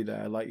bravery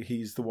there. Like,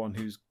 he's the one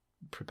who's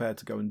prepared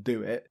to go and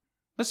do it.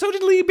 But so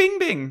did Li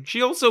Bingbing.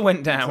 She also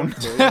went down.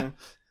 Exactly, yeah.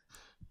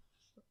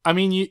 I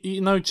mean,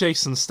 you know,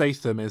 Jason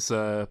Statham is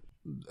an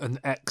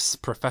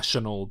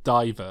ex-professional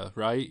diver,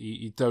 right?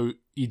 He dove.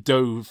 He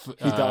for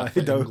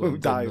England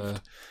in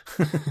dived.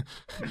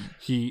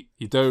 He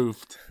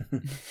doved.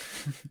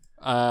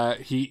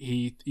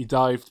 He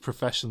dived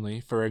professionally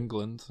for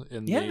England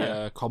in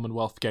the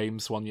Commonwealth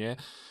Games one year.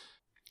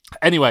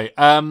 Anyway,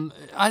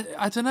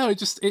 I don't know.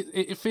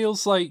 It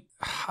feels like,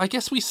 I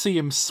guess we see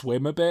him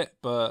swim a bit,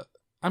 but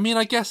I mean,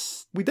 I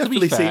guess We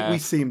definitely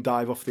see him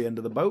dive off the end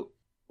of the boat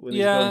when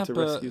he's going to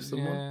rescue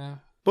someone. Yeah.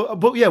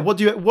 But yeah, what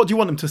do you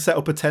want him to set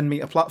up a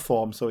 10-meter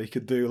platform so he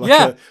could do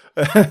like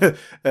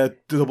a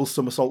double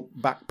somersault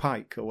back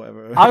pike or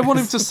whatever? I want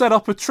him to set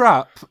up a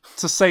trap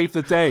to save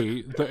the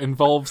day that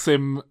involves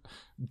him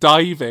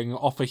diving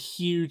off a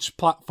huge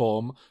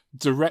platform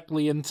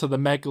directly into the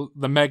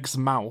Meg's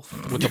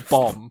mouth with a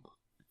bomb.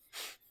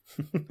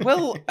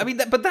 Well, I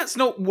mean, but that's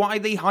not why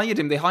they hired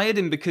him. They hired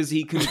him because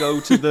he can go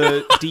to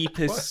the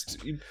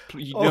deepest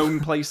known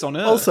place on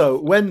Earth.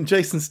 Also, when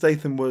Jason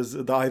Statham was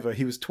a diver,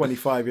 he was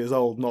 25 years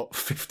old, not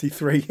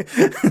 53.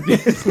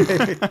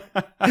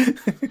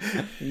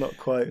 Not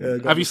quite.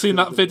 Have you seen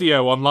that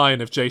video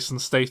online of Jason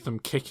Statham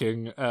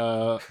kicking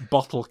a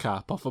bottle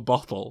cap off a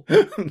bottle?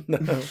 No,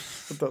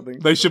 I don't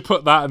think They should have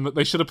put that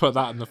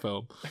in the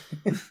film.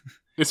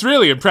 It's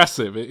really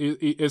impressive.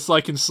 It's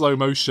like in slow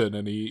motion,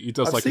 and he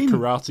does a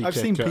karate kick. I've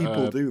seen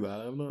people do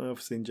that. I've not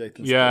ever seen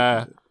Jason.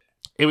 Yeah, Statham.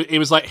 it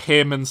was like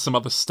him and some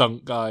other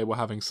stunt guy were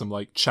having some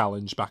like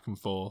challenge back and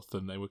forth,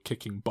 and they were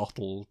kicking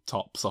bottle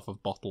tops off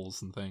of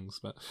bottles and things.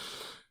 But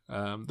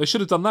they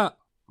should have done that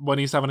when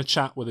he's having a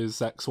chat with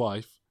his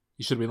ex-wife.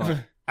 He should have been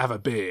like, "Have a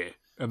beer,"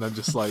 and then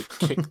just like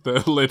kick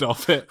the lid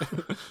off it.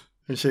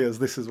 And she goes,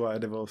 "This is why I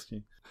divorced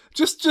you."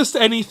 Just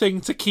anything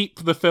to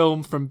keep the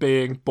film from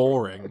being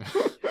boring.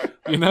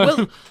 You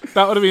know,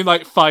 that would have been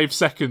like 5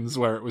 seconds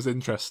where it was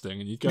interesting,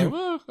 and you'd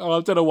go, "Oh,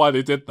 I don't know why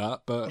they did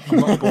that, but I'm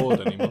not bored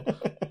anymore."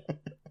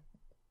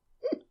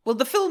 Well,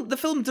 the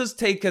film does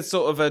take a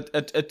sort of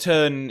a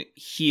turn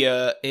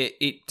here.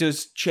 It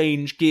does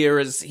change gear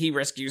as he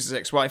rescues his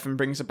ex-wife and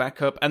brings her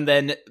back up, and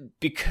then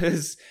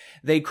because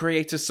they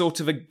create a sort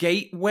of a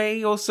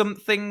gateway or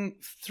something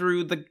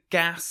through the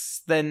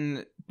gas,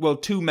 then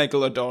two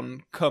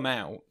Megalodon come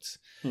out.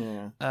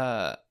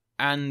 Yeah.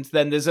 And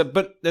then there's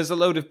a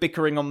load of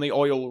bickering on the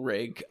oil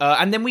rig.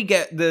 And then we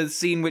get the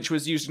scene which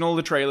was used in all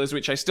the trailers,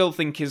 which I still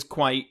think is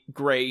quite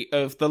great,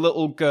 of the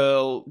little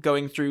girl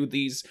going through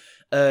these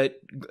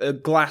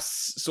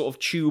glass sort of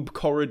tube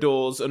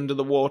corridors under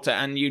the water,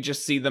 and you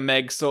just see the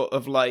Meg sort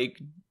of like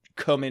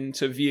come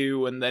into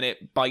view, and then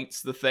it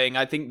bites the thing.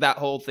 I think that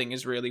whole thing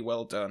is really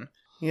well done.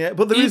 Yeah,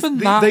 but they have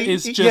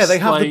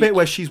the bit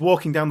where she's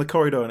walking down the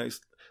corridor and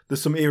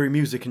there's some eerie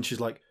music, and she's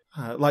like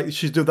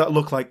she's doing that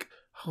look like,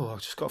 "Oh,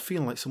 I've just got a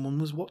feeling like someone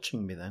was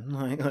watching me then."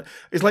 Like,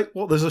 it's like,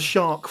 what, there's a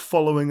shark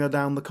following her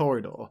down the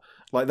corridor?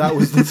 Like, that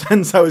was the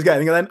sense I was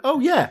getting. And then, oh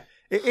yeah,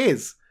 it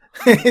is.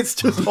 It's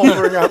just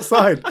hovering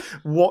outside,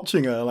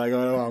 watching her, like,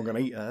 "Oh, I'm going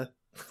to eat her."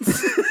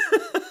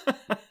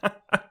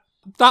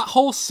 That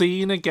whole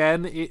scene,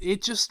 again,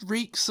 it just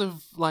reeks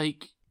of,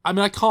 like... I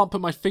mean, I can't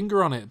put my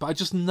finger on it, but I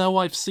just know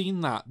I've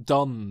seen that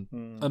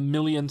done a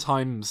million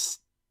times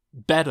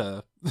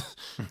better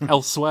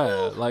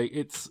elsewhere. Like,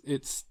 it's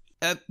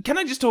Can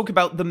I just talk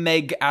about the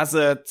Meg as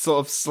a sort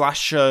of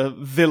slasher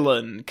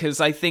villain? Because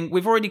I think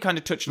we've already kind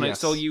of touched on it.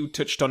 So you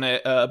touched on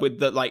it with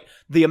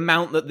the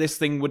amount that this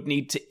thing would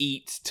need to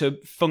eat to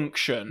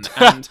function,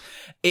 and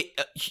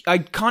I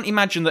can't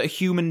imagine that a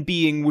human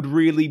being would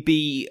really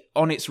be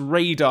on its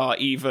radar.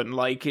 Even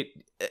like it.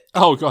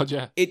 Oh god,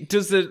 yeah. It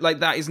does it like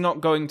that is not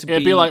going to be.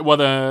 It'd be like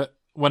when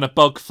a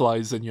bug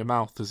flies in your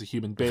mouth as a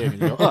human being,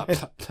 and you go, "Oh."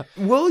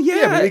 Well,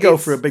 yeah, but you go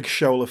for a big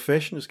shoal of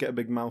fish and just get a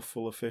big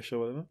mouthful of fish or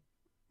whatever.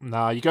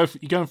 Nah, you're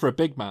going for a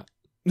Big Mac.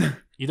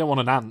 You don't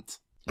want an ant.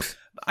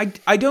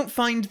 I don't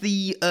find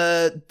the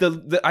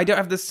I don't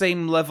have the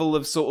same level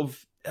of sort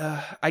of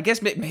I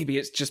guess maybe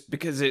it's just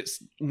because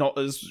it's not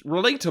as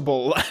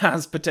relatable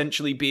as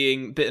potentially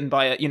being bitten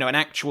by an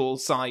actual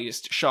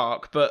sized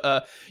shark.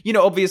 But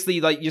obviously,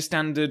 like your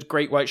standard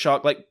great white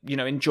shark, like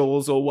in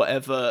Jaws or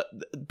whatever,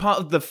 part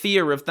of the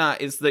fear of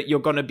that is that you're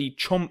gonna be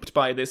chomped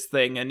by this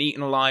thing and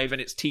eaten alive,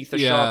 and its teeth are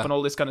sharp and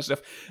all this kind of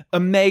stuff. A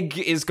Meg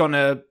is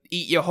gonna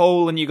eat you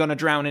whole, and you're gonna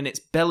drown in its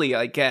belly,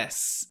 I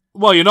guess.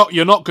 Well, you're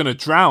not going to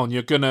drown.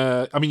 You're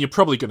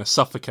probably going to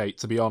suffocate,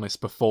 to be honest,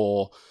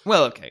 before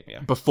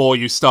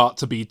you start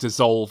to be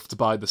dissolved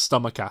by the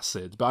stomach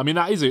acid. But I mean,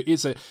 that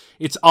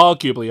it's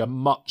arguably a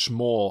much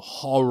more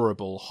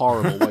horrible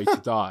way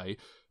to die.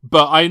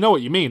 But I know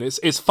what you mean.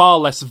 It's far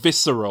less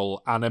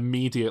visceral and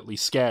immediately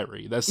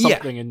scary. There's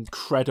something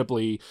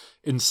incredibly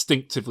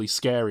instinctively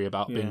scary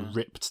about being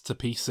ripped to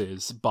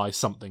pieces by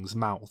something's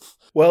mouth.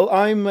 Well,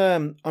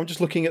 I'm just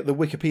looking at the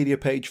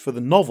Wikipedia page for the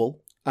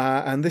novel.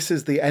 And this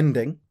is the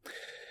ending.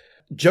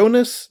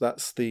 Jonas,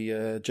 that's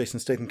the Jason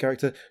Statham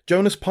character,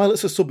 Jonas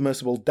pilots a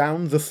submersible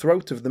down the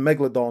throat of the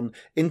Megalodon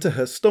into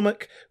her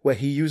stomach, where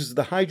he uses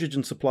the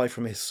hydrogen supply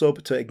from his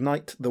sub to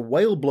ignite the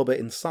whale blubber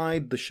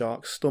inside the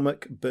shark's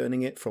stomach,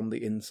 burning it from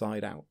the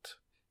inside out.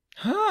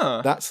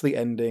 Huh. That's the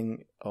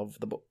ending of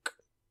the book.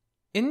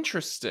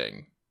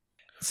 Interesting.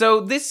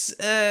 So this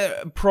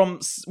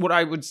prompts what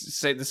I would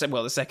say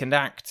the second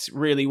act,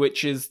 really,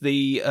 which is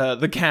the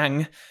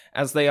gang,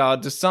 as they are,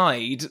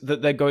 decide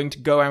that they're going to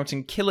go out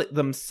and kill it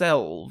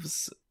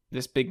themselves,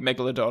 this big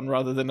megalodon,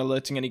 rather than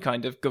alerting any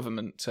kind of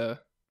government proceedings.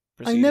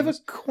 I never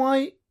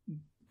quite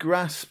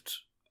grasped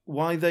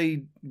why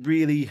they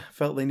really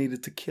felt they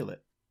needed to kill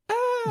it.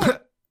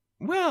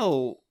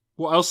 Well,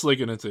 What else are they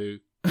going to do?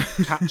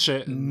 Catch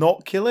it and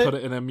Not kill it? put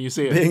it in a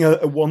museum? Being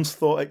a once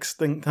thought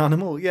extinct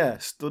animal, yeah.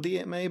 Study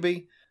it,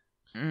 maybe.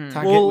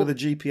 Tag it Well- with a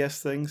GPS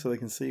thing so they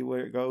can see where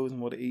it goes and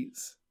what it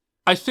eats.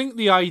 I think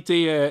the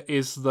idea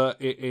is that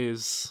it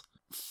is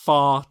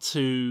far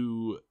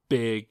too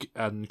big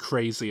and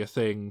crazy a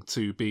thing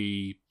to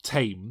be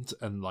tamed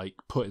and like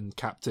put in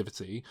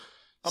captivity.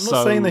 I'm not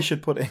So saying they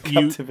should put it in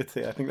you-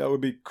 captivity. I think that would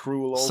be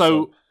cruel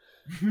also.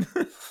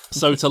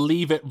 So to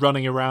leave it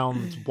running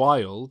around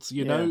wild,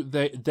 you know,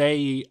 Yeah.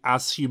 they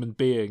as human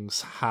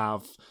beings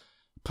have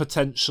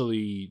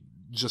potentially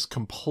just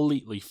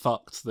completely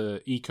fucked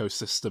the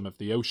ecosystem of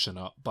the ocean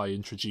up by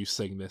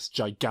introducing this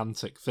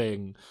gigantic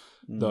thing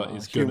that No,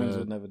 is humans gonna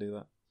would never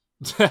do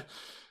that.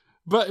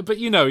 But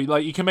you know,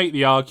 like you can make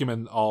the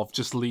argument of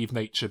just leave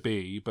nature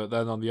be, but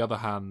then on the other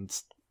hand,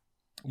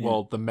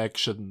 well, the Meg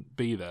shouldn't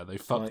be there. They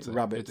fucked Like it.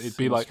 rabbits It'd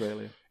be in like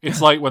Australia.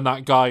 it's like when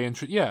that guy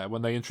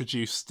when they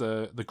introduced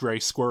the grey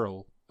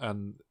squirrel,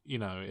 and you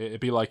know,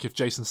 it'd be like if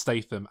Jason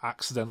Statham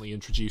accidentally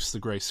introduced the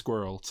grey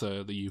squirrel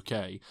to the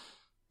UK,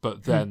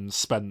 but then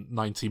spent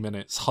 90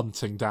 minutes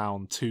hunting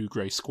down 2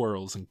 grey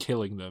squirrels and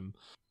killing them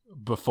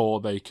before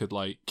they could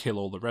like kill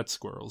all the red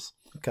squirrels.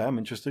 Okay, I'm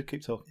interested.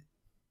 Keep talking.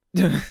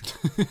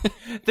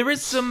 there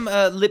is some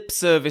lip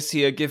service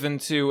here given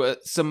to,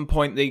 at some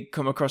point they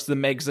come across the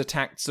Megs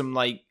attacked some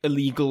like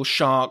illegal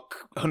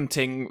shark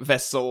hunting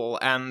vessel,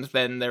 and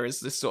then there is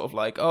this sort of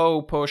like,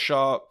 oh, poor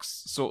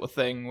sharks sort of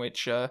thing,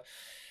 which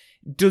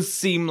does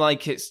seem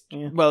like it's,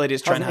 well, it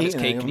is trying to have its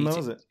Hasn't cake eaten and any of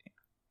eat them, it. knows it?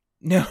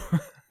 No.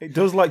 It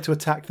does like to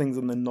attack things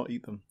and then not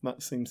eat them.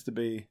 That seems to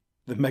be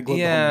the megalodon's.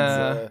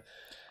 Yeah.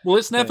 Well,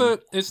 it's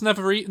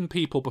never eaten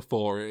people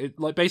before. It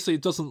like basically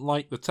it doesn't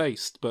like the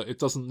taste, but it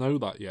doesn't know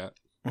that yet.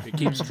 It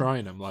keeps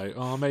trying them. Like,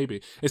 oh,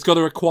 maybe it's got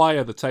to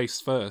acquire the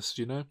taste first.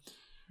 You know,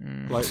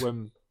 like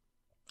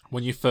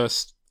when you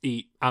first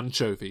eat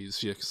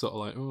anchovies, you're sort of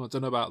like, oh, I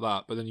don't know about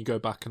that, but then you go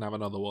back and have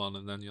another one,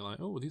 and then you're like,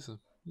 oh, these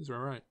are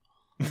all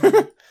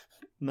right.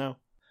 No,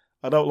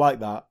 I don't like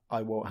that.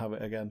 I won't have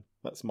it again.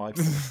 That's my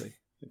policy.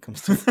 It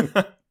comes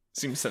to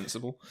Seems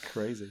sensible.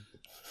 crazy.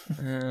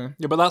 Yeah,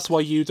 but that's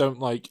why you don't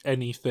like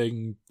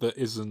anything that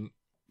isn't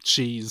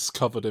cheese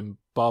covered in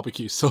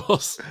barbecue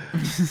sauce.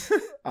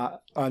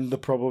 And the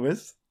problem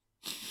is,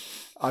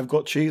 I've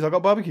got cheese, I've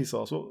got barbecue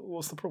sauce.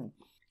 What's the problem?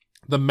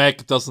 The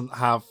Meg doesn't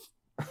have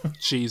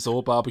cheese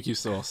or barbecue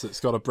sauce. It's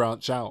got to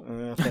branch out.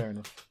 Fair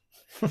enough.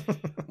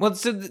 Well,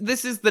 so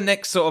this is the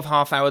next sort of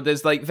half hour.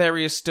 There's like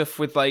various stuff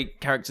with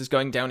like characters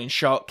going down in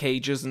shark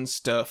cages and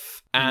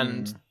stuff.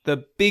 And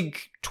the big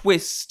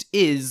twist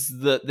is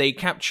that they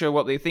capture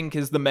what they think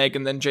is the Meg,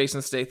 and then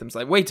Jason Statham's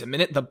like, wait a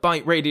minute, the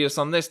bite radius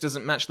on this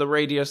doesn't match the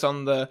radius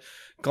on the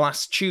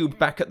glass tube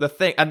back at the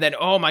thing. And then,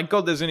 oh my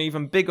god, there's an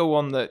even bigger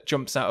one that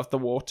jumps out of the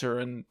water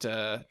and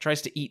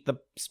tries to eat the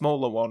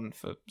smaller one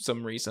for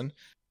some reason.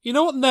 You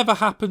know what never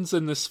happens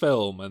in this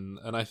film,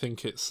 and I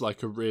think it's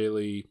like a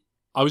really...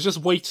 I was just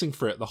waiting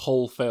for it the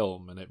whole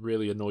film, and it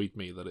really annoyed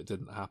me that it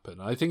didn't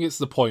happen. I think it's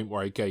the point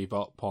where I gave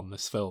up on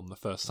this film the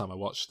first time I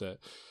watched it.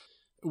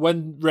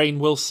 When Rainn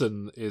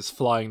Wilson is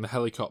flying the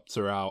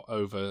helicopter out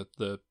over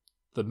the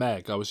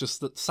Meg, I was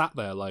just sat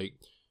there like,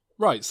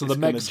 right, so It's the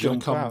Meg's gonna going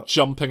to jump come out.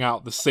 jumping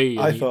out the sea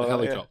and I eat thought, the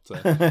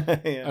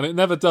helicopter. Yeah. And it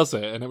never does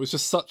it, and it was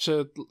just such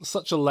a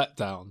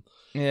letdown.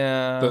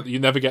 Yeah. That you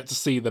never get to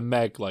see the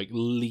Meg like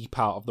leap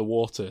out of the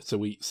water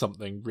to eat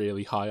something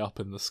really high up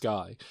in the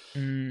sky.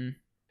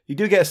 You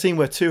do get a scene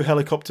where 2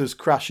 helicopters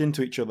crash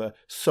into each other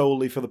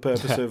solely for the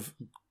purpose of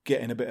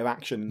getting a bit of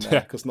action in there,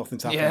 because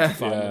nothing's happened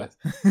for 5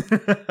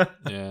 minutes.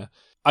 Yeah.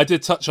 I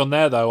did touch on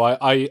there though.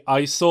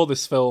 I saw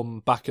this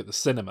film back at the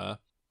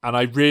cinema, and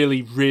I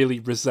really, really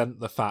resent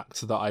the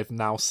fact that I've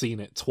now seen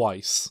it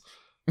twice,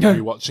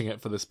 rewatching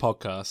it for this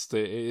podcast.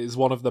 It is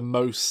one of the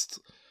most...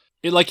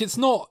 It's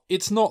not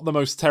the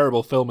most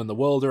terrible film in the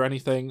world or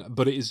anything,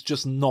 but it is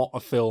just not a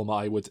film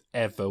I would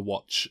ever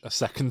watch a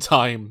second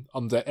time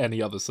under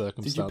any other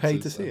circumstances. Did you pay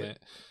to see it?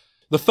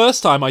 The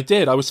first time I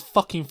did, I was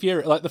fucking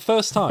furious. Like, the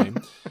first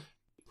time,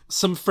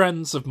 some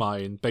friends of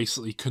mine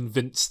basically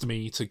convinced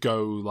me to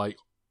go, like,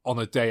 on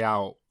a day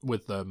out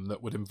with them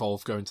that would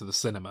involve going to the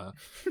cinema.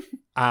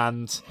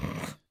 And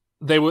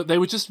they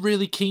were just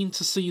really keen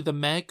to see the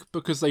Meg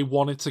because they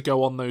wanted to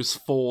go on those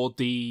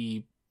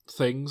 4D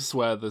things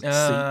where the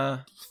Uh,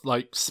 seat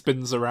like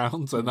spins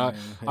around, and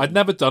I'd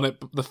never done it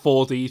the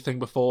 4D thing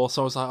before,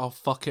 so I was like, oh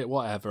fuck it,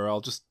 whatever,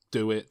 I'll just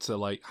do it to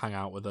like hang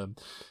out with them.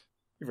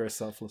 You're very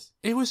selfless.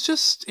 It was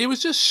just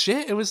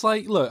shit. It was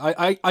like, look,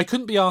 I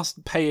couldn't be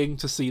asked paying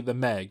to see the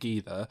Meg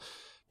either.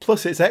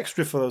 Plus, it's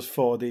extra for those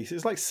 4Ds.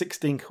 It's like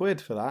 16 quid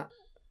for that.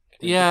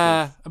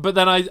 Yeah, but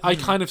then I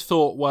kind of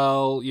thought,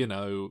 well, you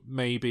know,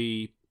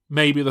 maybe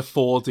the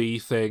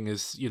 4D thing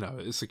is, you know,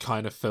 it's a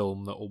kind of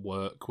film that will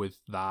work with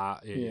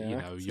that. Yeah, you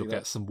I know, can see you'll that.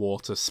 get some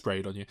water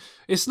sprayed on you.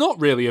 It's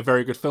not really a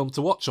very good film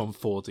to watch on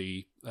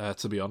 4D,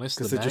 to be honest.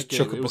 Because The they just Meg.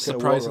 chuck a It was bucket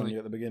of water on surprisingly. you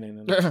at the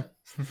beginning. And...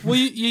 Well,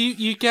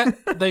 you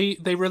get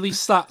they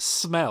release that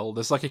smell.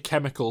 There's like a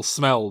chemical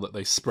smell that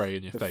they spray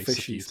in your The face a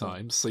fishy few smell.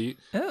 times. So you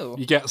oh.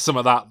 get some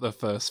of that the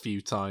first few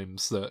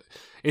times. That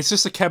it's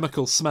just a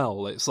chemical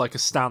smell. It's like a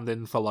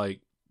stand-in for like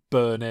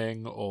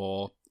burning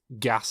or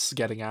gas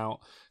getting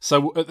out.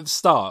 So at the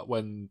start,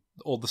 when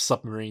all the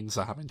submarines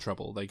are having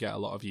trouble, they get a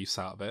lot of use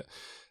out of it.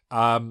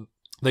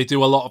 They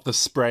do a lot of the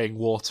spraying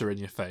water in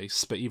your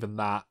face, but even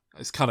that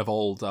is kind of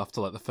old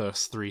after like the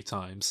first 3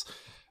 times.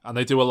 And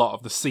they do a lot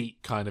of the seat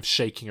kind of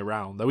shaking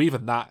around, though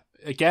even that,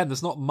 again,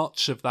 there's not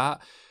much of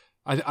that.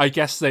 I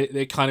guess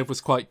they kind of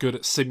was quite good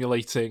at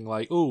simulating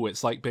like, oh,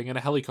 it's like being in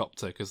a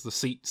helicopter because the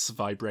seat's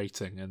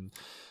vibrating, and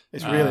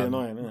It's really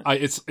annoying, isn't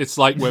it? it's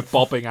like we're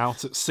bobbing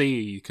out at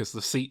sea because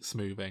the seat's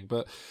moving.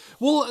 But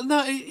well,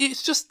 no,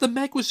 it's just the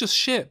Meg was just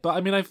shit. But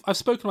I mean, I've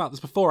spoken about this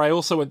before. I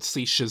also went to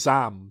see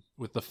Shazam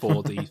with the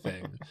 4D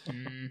thing,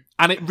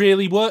 and it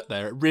really worked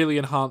there. It really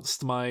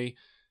enhanced my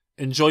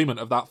enjoyment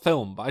of that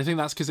film. But I think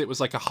that's because it was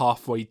like a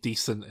halfway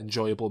decent,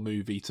 enjoyable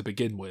movie to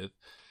begin with.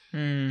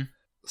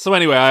 So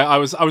anyway, I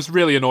was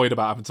really annoyed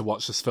about having to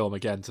watch this film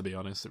again, to be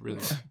honest. It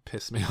really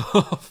pissed me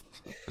off.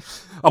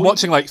 I'm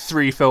watching like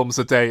 3 films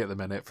a day at the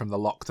minute from the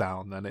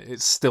lockdown, and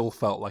it still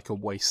felt like a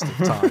waste of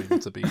time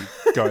to be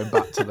going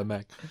back to the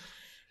Meg.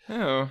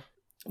 Oh.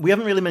 We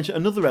haven't really mentioned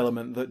another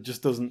element that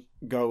just doesn't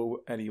go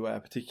anywhere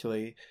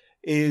particularly,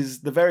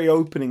 is the very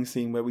opening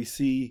scene where we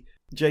see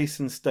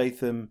Jason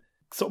Statham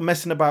sort of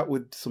messing about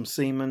with some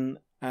seamen,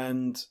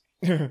 and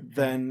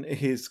then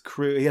his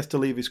crew, he has to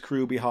leave his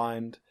crew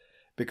behind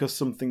because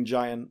something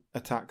giant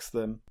attacks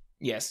them.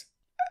 Yes.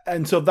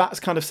 And so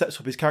that's kind of sets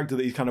up his character,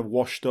 that he's kind of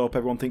washed up.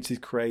 Everyone thinks he's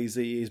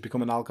crazy. He's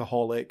become an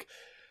alcoholic.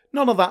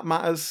 None of that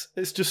matters.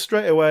 It's just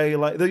straight away,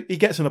 like, he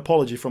gets an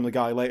apology from the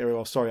guy later.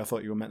 Oh, sorry, I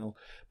thought you were mental.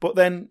 But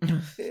then,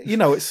 you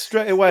know, it's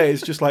straight away,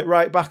 it's just like,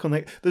 right, back on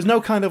the... There's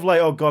no kind of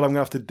like, oh God, I'm going to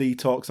have to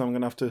detox. I'm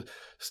going to have to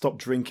stop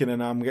drinking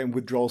and I'm getting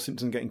withdrawal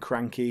symptoms, getting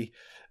cranky.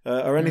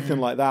 Or anything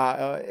like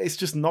that. It's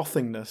just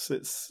nothingness.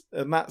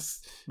 And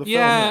that's the film.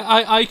 Yeah,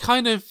 I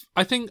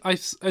think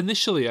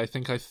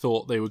I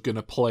thought they were going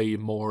to play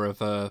more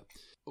of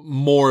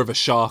a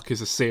shark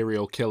as a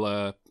serial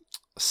killer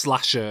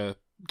slasher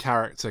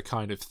character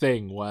kind of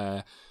thing,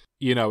 where,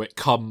 you know, it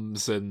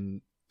comes and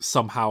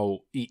somehow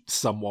eats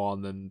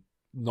someone and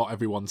not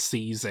everyone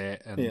sees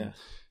it, and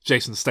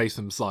Jason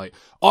Statham's like,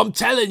 I'm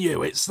telling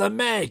you, it's the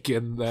Meg,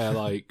 and they're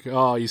like,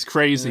 oh, he's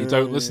crazy,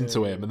 don't listen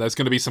to him. And there's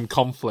going to be some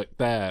conflict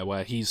there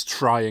where he's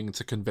trying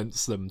to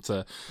convince them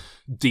to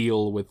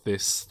deal with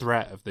this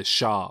threat of this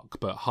shark,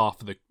 but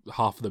half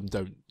of them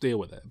don't deal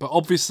with it. But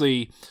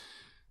obviously,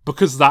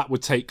 because that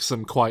would take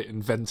some quite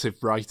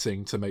inventive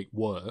writing to make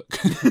work,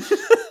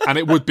 and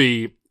it would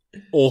be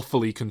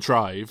awfully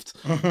contrived,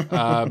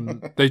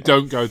 they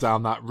don't go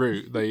down that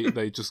route.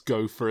 They just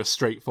go for a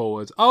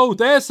straightforward, oh,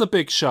 there's the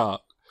big shark.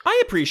 I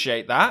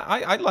appreciate that.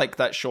 I like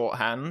that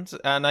shorthand,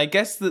 and I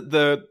guess that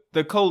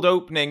the cold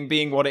opening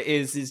being what it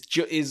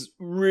is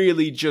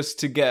really just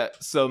to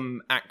get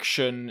some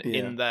action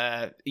in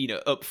there, you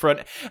know, up front.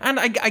 And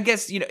I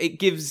guess, you know, it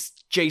gives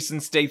Jason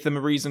Statham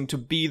a reason to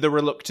be the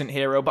reluctant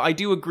hero. But I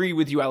do agree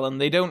with you, Alan.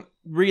 They don't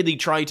really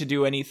try to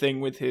do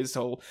anything with his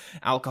whole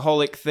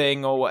alcoholic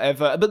thing or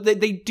whatever. But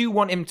they do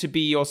want him to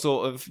be your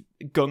sort of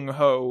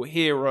gung-ho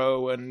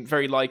hero and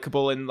very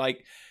likable, and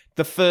like,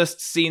 the first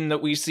scene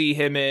that we see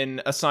him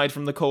in, aside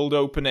from the cold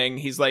opening,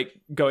 he's like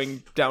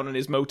going down on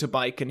his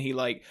motorbike and he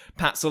like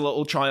pats a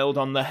little child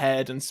on the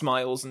head and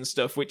smiles and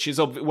stuff, which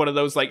is one of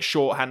those like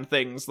shorthand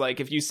things. Like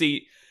if you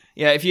see,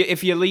 if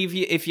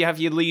you have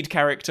your lead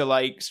character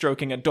like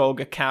stroking a dog,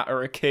 a cat,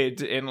 or a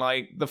kid in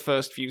like the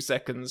first few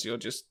seconds, you're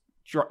just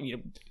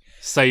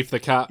save the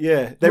cat.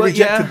 Yeah, they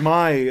rejected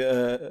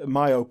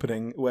my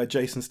opening where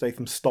Jason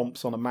Statham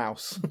stomps on a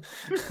mouse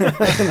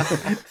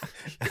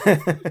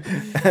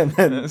and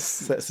then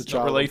sets a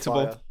child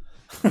relatable.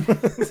 on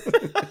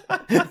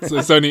fire. So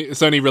it's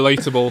only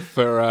relatable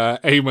for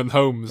Eamon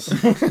Holmes.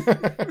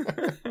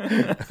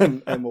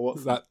 And Emma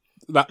Watson.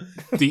 That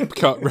deep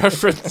cut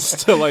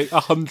reference to like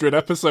 100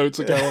 episodes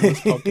ago on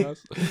this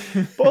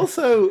podcast. But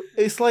also,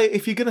 it's like,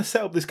 if you're going to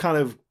set up this kind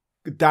of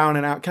down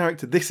and out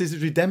character, this is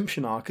his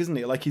redemption arc, isn't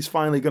it? Like, he's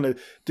finally going to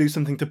do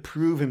something to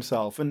prove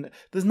himself, and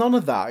there's none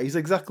of that. He's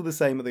exactly the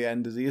same at the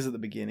end as he is at the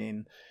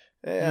beginning.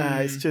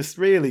 It's just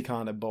really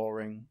kind of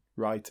boring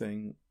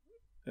writing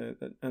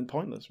and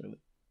pointless, really.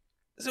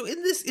 So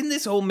in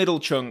this whole middle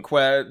chunk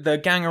where the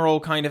gang are all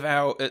kind of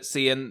out at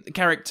sea and the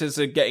characters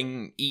are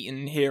getting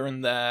eaten here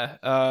and there,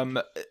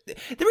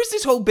 there is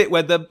this whole bit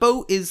where the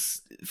boat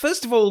is...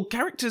 First of all,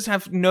 characters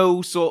have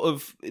no sort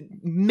of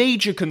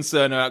major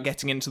concern about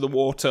getting into the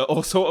water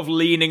or sort of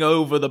leaning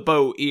over the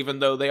boat, even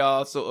though they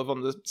are sort of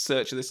on the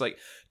search of this,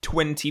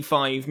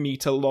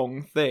 25-meter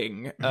long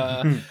thing.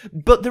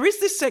 But there is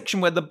this section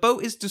where the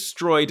boat is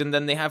destroyed and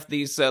then they have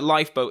these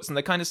lifeboats and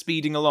they're kind of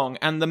speeding along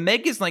and the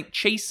Meg is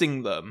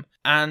chasing them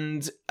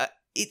and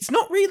it's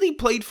not really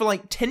played for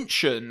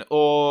tension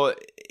or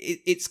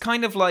it's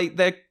kind of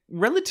they're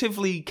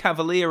relatively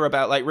cavalier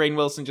about Rainn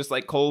Wilson just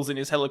calls in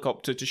his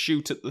helicopter to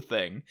shoot at the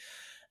thing.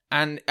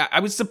 And I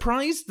was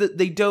surprised that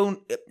they don't...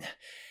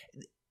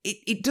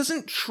 It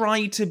doesn't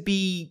try to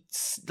be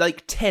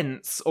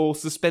tense or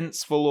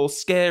suspenseful or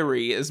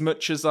scary as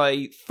much as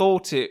I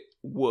thought it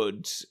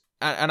would.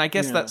 And I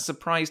guess that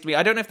surprised me.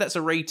 I don't know if that's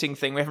a rating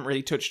thing. We haven't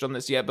really touched on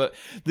this yet, but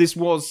this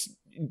was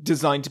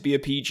designed to be a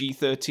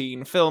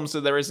PG-13 film,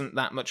 so there isn't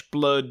that much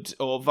blood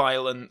or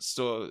violence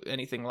or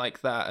anything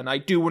like that. And I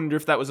do wonder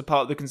if that was a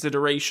part of the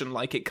consideration.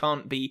 It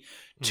can't be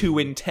too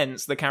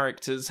intense. The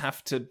characters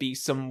have to be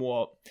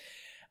somewhat,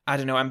 I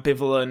don't know,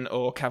 ambivalent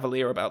or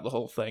cavalier about the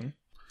whole thing.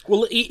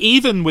 Well,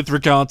 even with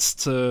regards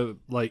to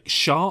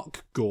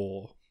shark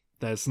gore,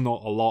 there's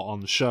not a lot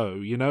on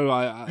show.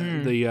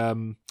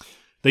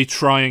 They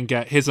try and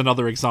get... Here's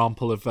another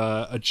example of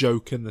a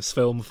joke in this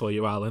film for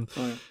you, Alan.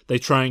 Right. They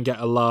try and get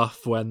a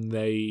laugh when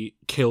they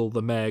kill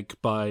the Meg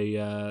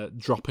by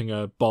dropping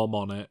a bomb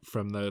on it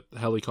from the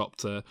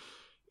helicopter,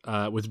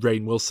 with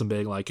Rainn Wilson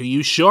being like, "Are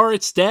you sure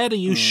it's dead? Are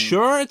you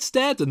sure it's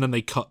dead?" And then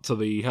they cut to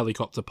the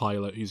helicopter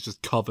pilot who's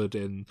just covered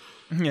in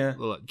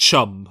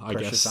chum, I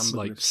Precious guess,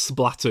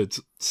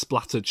 hamburgers.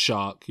 splattered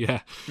shark.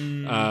 Yeah.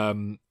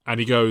 And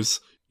he goes...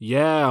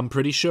 Yeah, I'm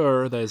pretty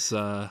sure there's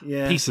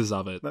pieces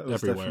of it that was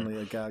everywhere.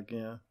 Definitely a gag,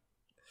 yeah.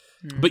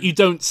 But you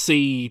don't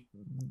see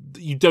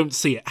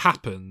it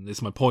happen,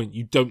 is my point.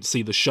 You don't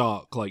see the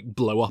shark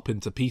blow up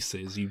into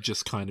pieces. You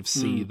just kind of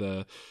see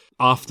the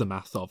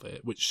aftermath of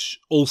it, which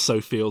also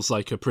feels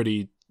like a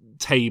pretty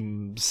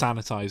tame,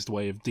 sanitized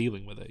way of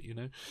dealing with it,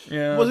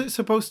 Yeah. Was it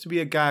supposed to be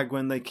a gag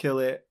when they kill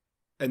it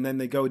and then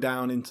they go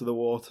down into the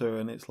water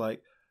and it's oh,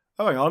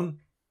 hang on,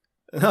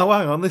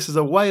 this is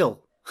a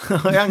whale.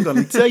 Hang on,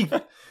 it's teeth.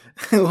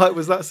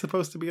 Was that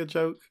supposed to be a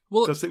joke?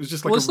 Well, because it was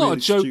just it's a really not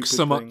a joke so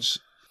thing. much.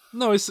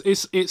 No, it's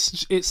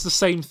the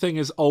same thing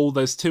as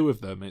there's two of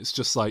them. It's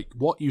just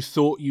what, you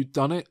thought you'd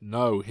done it?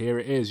 No, here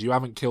it is. You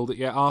haven't killed it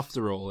yet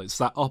after all. It's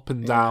that up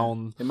and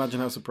down. Imagine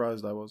how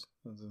surprised I was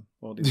as an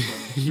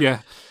audience.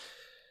 Yeah.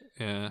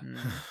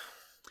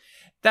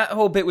 That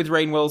whole bit with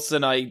Rainn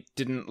Wilson I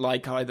didn't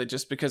like either,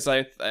 just because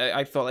I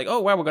thought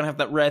oh wow, we're gonna have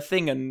that rare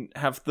thing and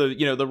have the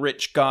the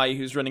rich guy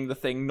who's running the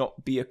thing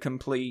not be a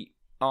complete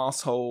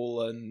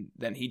arsehole, and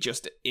then he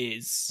just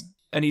is,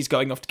 and he's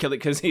going off to kill it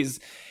because he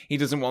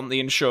doesn't want the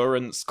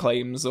insurance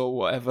claims or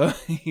whatever.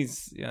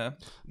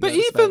 But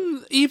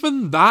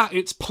even that,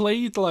 it's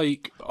played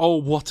oh,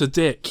 what a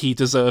dick, he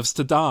deserves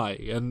to die,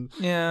 and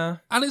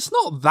it's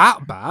not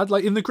that bad.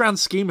 In the grand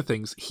scheme of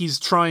things, he's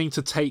trying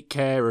to take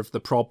care of the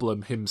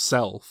problem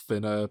himself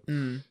in a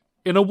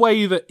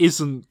way that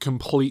isn't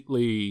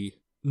completely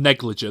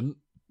negligent.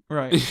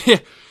 Right.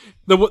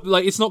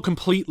 It's not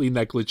completely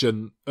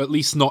negligent, at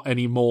least not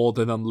any more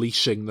than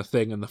unleashing the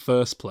thing in the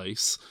first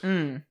place.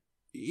 I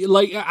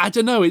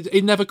don't know,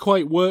 it never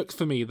quite worked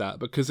for me, that,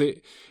 because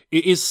it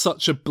is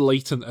such a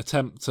blatant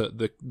attempt at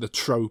the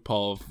trope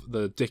of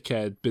the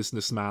dickhead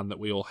businessman that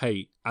we all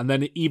hate, and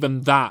then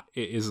even that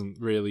it isn't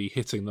really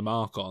hitting the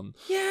mark on.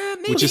 Yeah,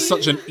 maybe. Which is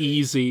such an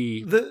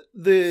easy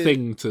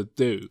thing to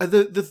do.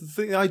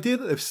 The idea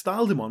that they've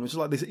styled him on, which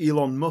is this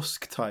Elon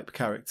Musk type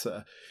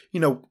character,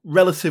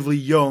 relatively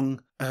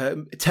young,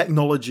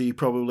 technology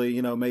probably,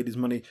 made his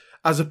money,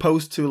 as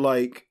opposed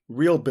to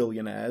real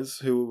billionaires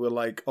who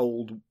were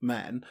old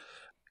men.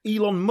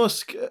 Elon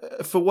Musk,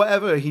 for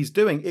whatever he's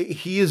doing,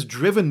 he is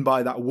driven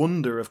by that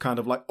wonder of kind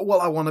of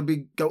well, I want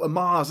to go to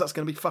Mars. That's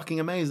going to be fucking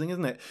amazing,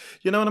 isn't it?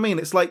 You know what I mean?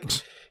 It's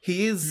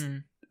he is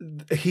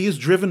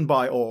driven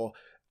by awe,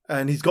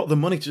 and he's got the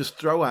money to just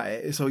throw at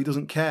it, so he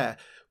doesn't care.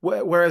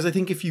 Whereas I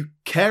think if you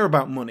care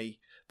about money,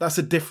 that's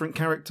a different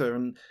character,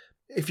 and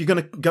if you're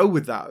going to go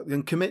with that,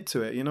 then commit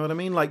to it. You know what I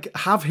mean?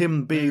 Have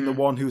him being the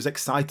one who's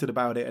excited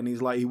about it, and he's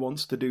he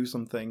wants to do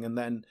something, and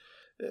then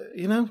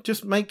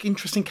just make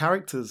interesting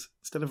characters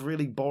instead of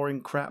really boring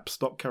crap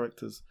stock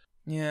characters.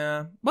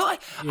 Yeah. Well,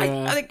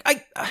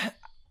 I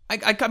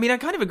mean, I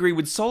kind of agree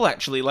with Sol,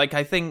 actually.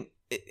 I think,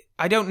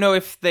 I don't know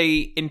if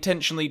they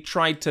intentionally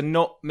tried to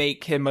not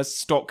make him a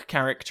stock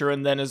character,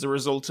 and then as a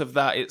result of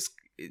that, it's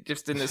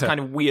just in this kind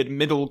of weird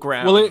middle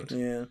ground. Well,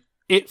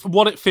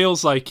 what it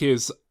feels like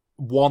is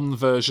one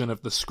version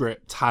of the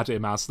script had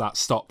him as that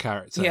stock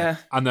character,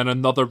 and then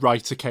another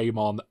writer came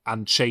on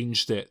and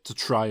changed it to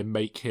try and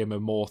make him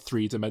a more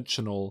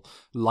three-dimensional,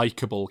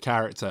 likeable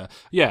character.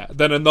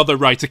 Then another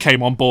writer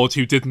came on board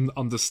who didn't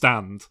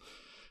understand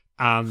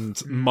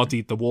and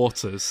muddied the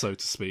waters, so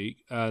to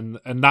speak. And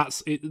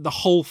that's it. The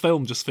whole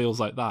film just feels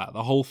like that.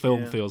 The whole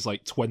film feels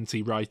like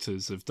 20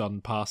 writers have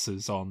done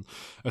passes on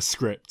a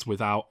script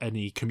without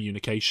any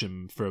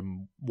communication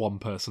from one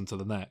person to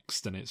the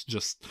next, and it's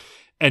just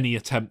any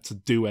attempt to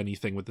do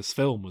anything with this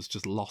film was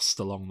just lost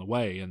along the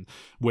way, and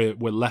we're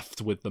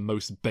left with the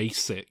most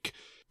basic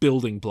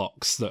building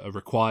blocks that are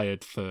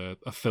required for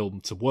a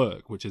film to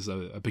work, which is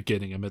a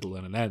beginning, a middle,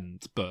 and an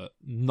end, but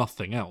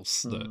nothing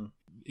else that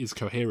is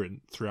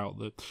coherent throughout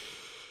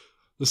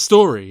the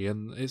story.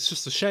 And it's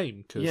just a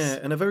shame.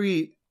 And a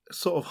very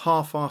sort of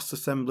half-assed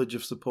assemblage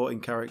of supporting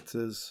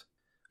characters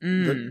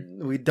that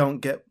we don't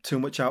get too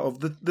much out of.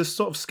 The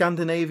sort of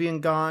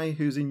Scandinavian guy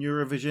who's in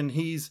Eurovision,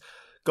 he's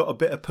got a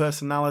bit of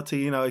personality,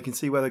 you know, you can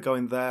see where they're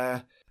going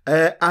there.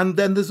 And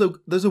then there's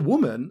a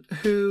woman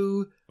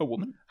who... A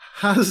woman?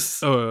 Has...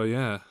 Oh,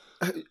 yeah.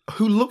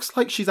 Who looks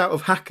like she's out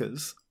of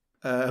Hackers.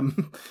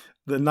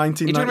 The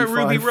 1995 You're talking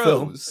about Ruby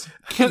film. Rose?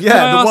 Can the I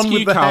ask one you,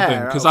 with the Calvin?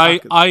 hair Because out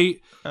of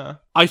Hackers.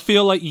 I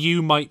feel like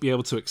you might be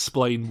able to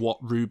explain what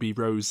Ruby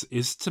Rose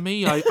is to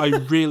me. I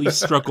really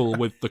struggle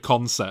with the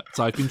concept.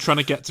 I've been trying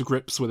to get to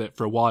grips with it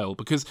for a while,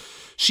 because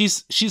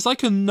she's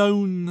like a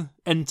known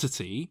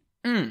entity.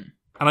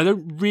 And I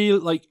don't really,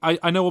 like,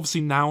 I know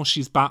obviously now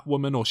she's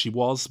Batwoman, or she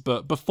was,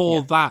 but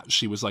before that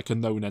she was like a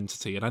known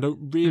entity, and I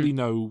don't really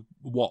know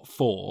what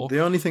for. The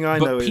only thing I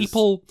know is...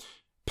 people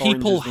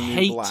Orange is the New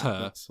hate Black, her.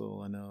 That's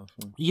all I know.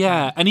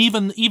 Yeah, and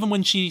even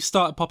when she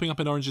started popping up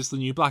in Orange is the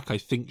New Black, I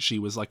think she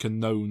was like a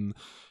known...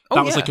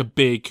 That was like a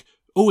big...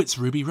 Oh, it's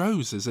Ruby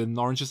Rose is in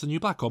Orange is the New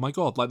Black. Oh my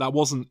god. Like, that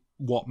wasn't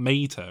what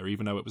made her,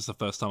 even though it was the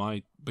first time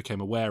I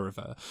became aware of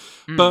her.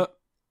 But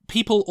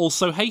people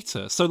also hate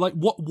her. So, like,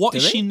 what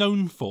is she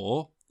known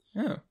for?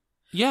 Oh.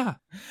 Yeah.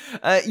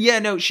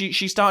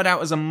 She started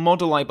out as a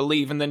model, I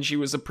believe, and then she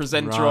was a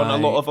presenter on a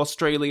lot of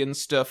Australian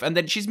stuff. And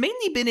then she's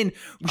mainly been in...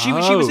 She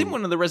was in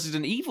one of the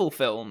Resident Evil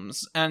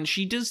films, and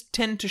she does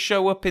tend to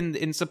show up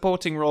in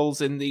supporting roles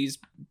in these...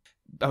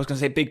 I was going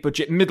to say big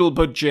budget, middle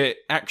budget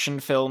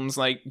action films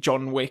like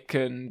John Wick,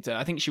 and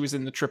I think she was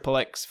in the Triple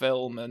X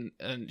film,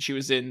 and she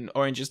was in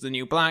Orange is the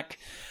New Black.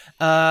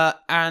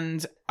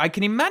 And I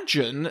can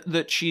imagine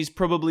that she's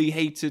probably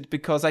hated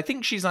because I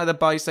think she's either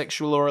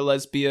bisexual or a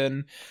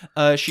lesbian.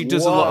 She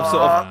does a lot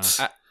of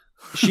sort of...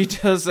 she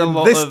does a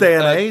lot of... this day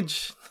and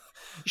age?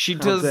 She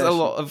does a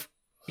lot of...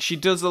 She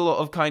does a lot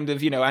of kind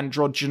of,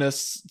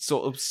 androgynous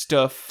sort of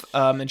stuff,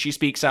 and she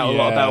speaks out a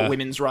lot about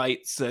women's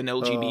rights and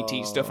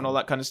LGBT stuff and all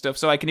that kind of stuff.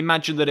 So I can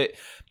imagine that it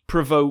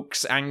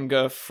provokes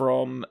anger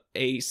from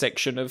a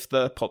section of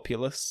the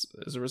populace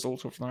as a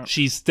result of that.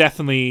 She's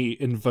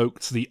definitely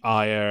invoked the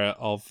ire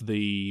of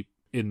the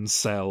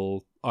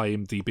incel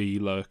IMDb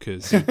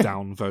lurkers who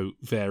downvote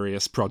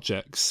various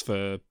projects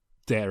for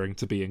daring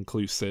to be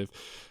inclusive.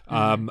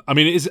 I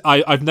mean,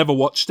 I've never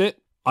watched it.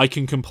 I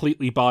can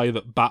completely buy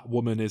that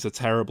Batwoman is a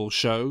terrible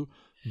show,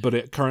 but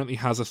it currently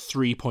has a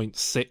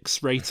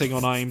 3.6 rating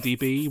on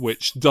IMDb,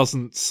 which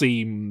doesn't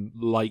seem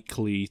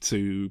likely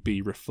to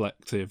be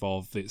reflective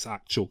of its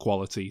actual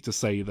quality. To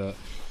say that,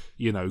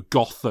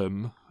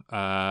 Gotham,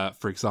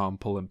 for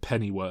example, and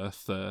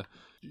Pennyworth, Gotham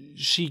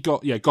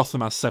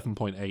has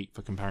 7.8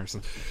 for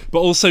comparison. But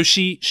also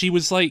she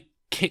was like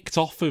kicked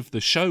off of the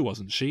show,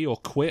 wasn't she? Or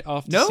quit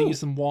after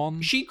season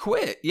 1? She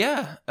quit,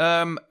 yeah.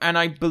 And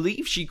I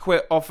believe she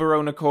quit off her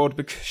own accord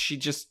because she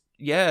just,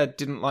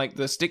 didn't like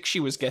the stick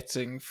she was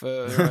getting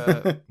for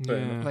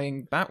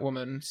playing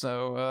Batwoman.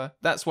 So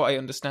that's what I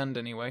understand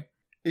anyway.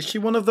 Is she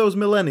one of those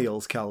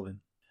millennials,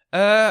 Calvin?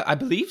 I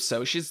believe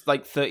so. She's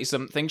like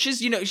 30-something. She's,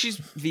 she's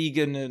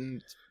vegan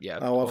and,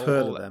 Oh, I've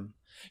heard of them.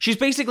 She's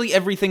basically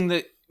everything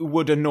that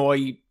would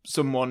annoy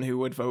someone who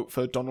would vote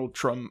for Donald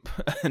Trump,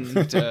 and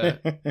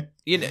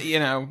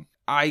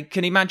I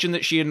can imagine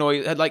that she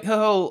annoys, like, her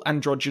whole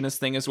androgynous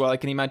thing as well. I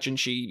can imagine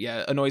she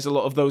annoys a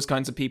lot of those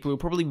kinds of people who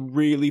probably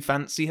really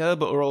fancy her,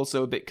 but are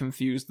also a bit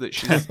confused that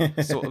she's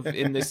sort of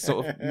in this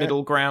sort of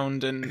middle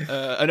ground and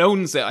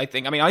owns it. I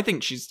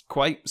think she's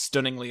quite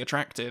stunningly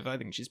attractive. I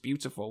think she's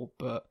beautiful,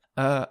 but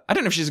I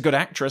don't know if she's a good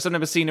actress. I've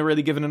never seen her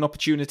really given an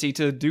opportunity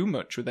to do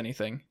much with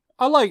anything.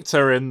 I liked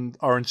her in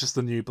Orange is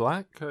the New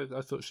Black. I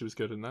thought she was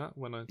good in that.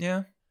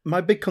 My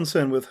big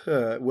concern with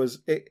her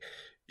was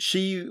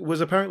she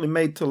was apparently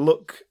made to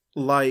look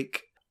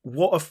like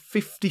what a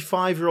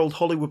 55-year-old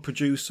Hollywood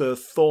producer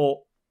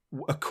thought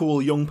a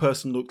cool young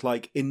person looked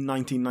like in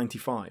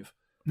 1995.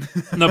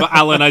 No, but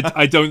Alan,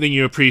 I don't think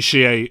you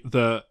appreciate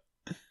that.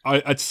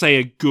 I'd say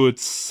a good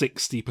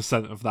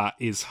 60% of that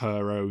is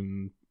her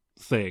own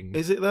thing.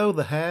 Is it though?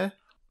 The hair?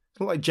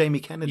 Look like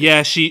Jamie Kennedy.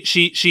 Yeah,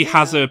 she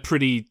has a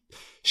pretty...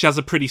 She has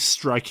a pretty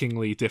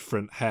strikingly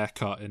different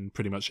haircut in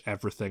pretty much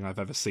everything I've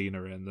ever seen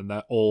her in, and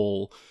they're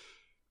all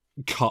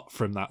cut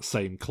from that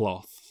same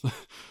cloth.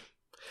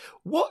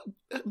 What?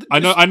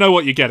 I know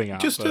what you're getting at.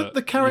 Just but,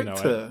 the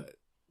character.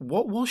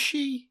 What was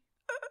she?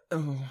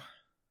 Because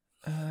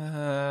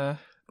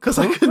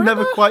I could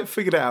never quite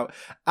figure it out.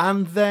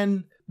 And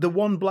then the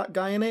one black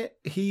guy in it,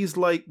 he's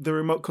like the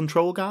remote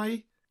control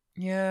guy.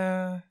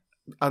 Yeah.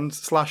 And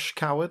 /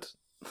 coward.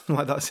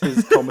 Like that's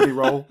his comedy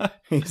role.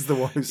 He's the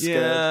one who's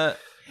scared.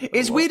 Yeah.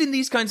 It's weird in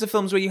these kinds of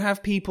films where you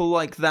have people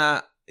like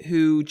that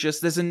who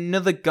just... There's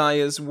another guy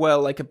as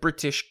well, like a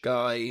British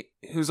guy,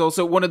 who's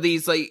also one of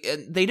these, like...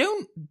 They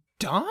don't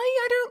die,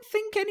 I don't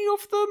think, any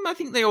of them. I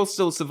think they all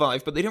still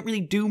survive, but they don't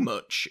really do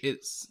much.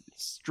 It's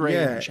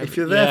strange. Yeah, if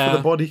you're there for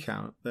the body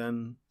count,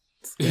 then...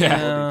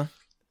 Yeah.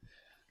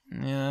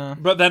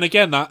 But then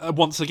again,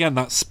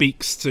 that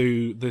speaks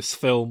to this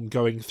film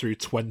going through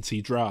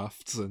 20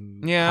 drafts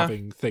and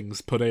having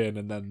things put in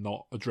and then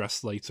not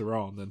addressed later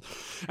on.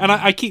 And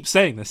I keep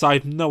saying this, I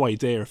have no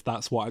idea if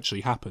that's what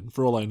actually happened.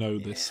 For all I know,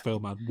 this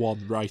film had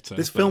one writer.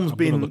 This film's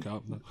been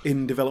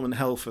in development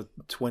hell for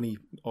 20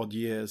 odd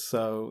years,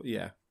 so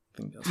yeah. I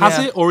think Has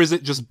it, or is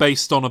it just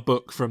based on a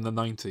book from the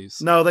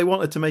 90s? No, they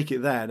wanted to make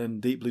it then, and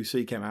Deep Blue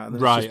Sea came out, and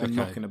it's just been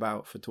knocking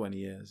about for 20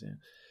 years. Yeah.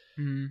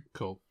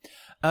 Cool.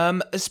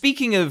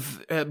 Speaking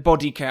of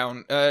body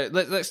count,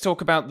 let's talk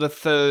about the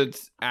third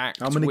act.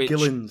 How many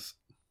Gillens?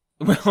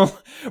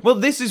 Well,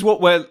 this is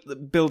what we're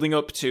building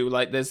up to.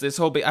 Like, there's this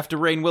whole bit after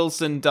Rainn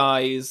Wilson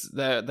dies.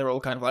 They're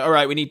all kind of like, all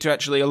right, we need to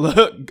actually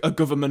alert a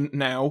government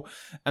now,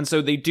 and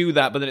so they do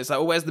that. But then it's like,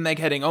 oh, where's the Meg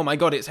heading? Oh my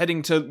god, it's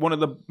heading to one of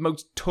the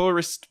most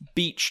tourist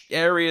beach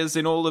areas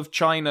in all of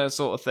China,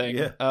 sort of thing.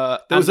 Yeah,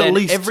 there was at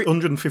least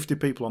 150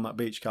 people on that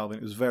beach, Calvin.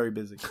 It was very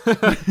busy.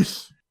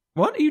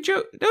 What are you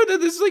joking? No,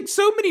 there's like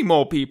so many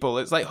more people.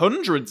 It's like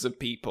hundreds of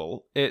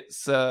people.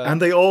 It's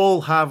and they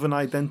all have an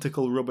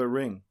identical rubber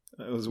ring.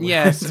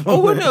 Yes.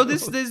 Oh no,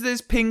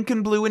 there's pink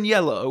and blue and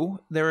yellow.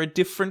 There are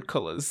different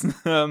colours.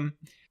 And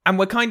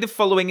we're kind of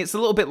following. It's a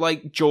little bit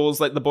like Jaws,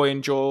 like the boy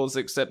in Jaws,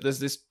 except there's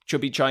this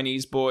chubby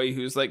Chinese boy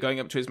who's like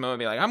going up to his mum and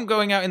be like, "I'm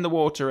going out in the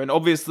water." And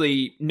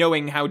obviously,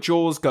 knowing how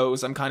Jaws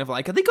goes, I'm kind of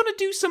like, are they going to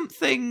do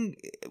something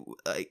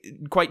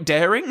quite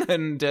daring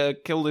and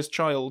kill this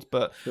child?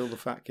 But kill the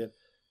fat kid.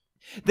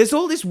 There's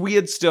all this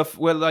weird stuff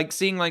where, like,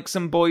 seeing, like,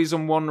 some boys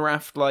on one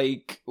raft,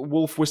 like,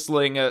 wolf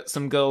whistling at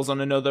some girls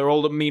on another,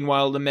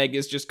 meanwhile the Meg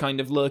is just kind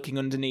of lurking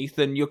underneath,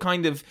 and you're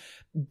kind of,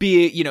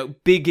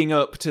 bigging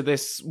up to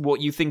this, what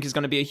you think is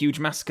going to be a huge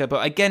massacre,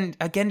 but again,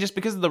 just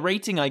because of the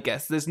rating, I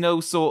guess, there's no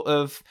sort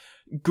of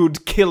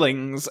good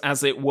killings,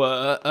 as it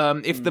were.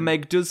 If the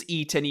Meg does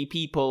eat any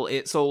people,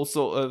 it's all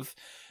sort of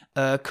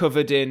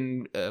covered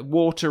in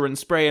water and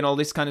spray and all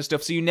this kind of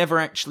stuff, so you never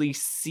actually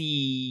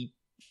see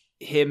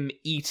him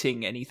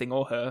eating anything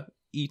or her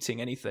eating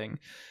anything.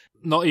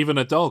 Not even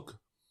a dog.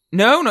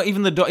 No, not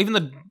even the dog. Even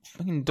the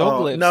fucking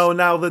dog lives. No,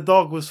 now the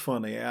dog was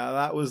funny. Yeah,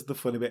 that was the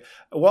funny bit.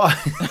 What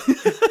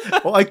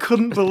I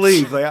couldn't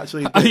believe they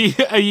actually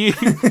did. Are you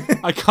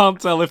I can't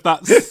tell if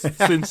that's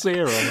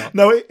sincere or not.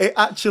 No, it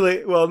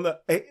actually,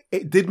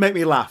 it did make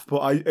me laugh,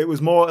 but it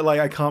was more like,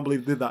 I can't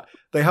believe they did that.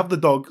 They have the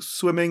dog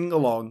swimming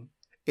along,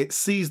 it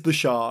sees the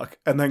shark,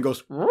 and then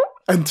goes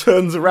and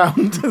turns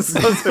around. I was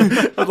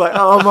like,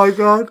 oh my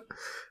god.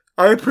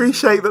 I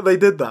appreciate that they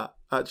did that,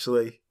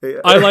 actually.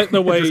 I like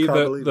the way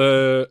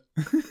that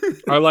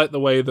I like the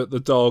way that the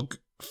dog,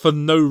 for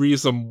no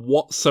reason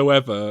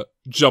whatsoever,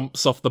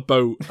 jumps off the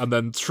boat and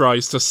then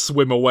tries to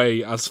swim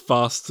away as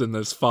fast and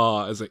as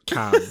far as it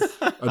can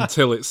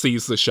until it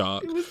sees the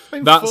shark.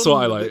 That's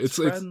what I like. It's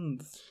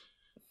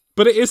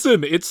but it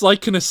isn't. It's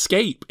like an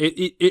escape.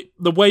 It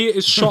the way it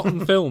is shot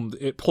and filmed,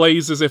 it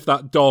plays as if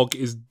that dog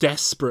is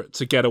desperate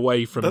to get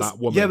away from that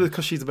woman. Yeah,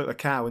 because she's a bit of a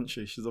cow, isn't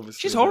she?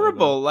 She's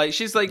horrible. Like,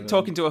 she's like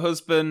talking to her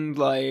husband,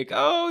 like,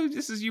 "Oh,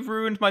 you've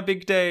ruined my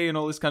big day," and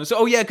all this kind of stuff.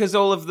 Oh yeah, because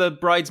all of the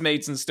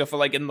bridesmaids and stuff are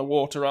like in the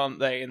water, aren't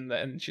they?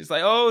 And she's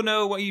like, "Oh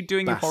no, what are you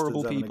doing, Bastards, you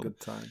horrible having people?" A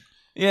good time.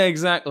 Yeah,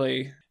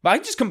 exactly. But I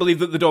just can't believe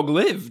that the dog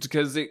lived,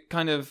 because it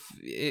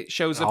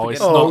shows up again. It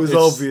was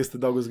obvious the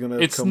dog was going to come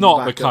back. It's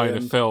not the kind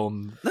of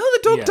film. No, the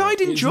dog died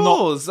in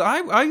Jaws.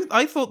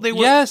 I thought they were...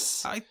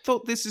 Yes. I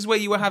thought this is where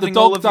you were having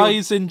all of the dog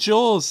dies in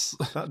Jaws.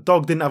 That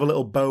dog didn't have a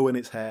little bow in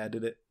its hair,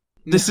 did it?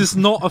 This is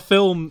not a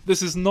film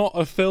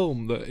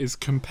that is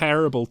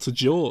comparable to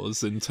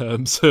Jaws in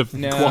terms of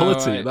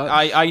quality.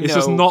 I know. It's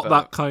just not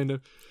that kind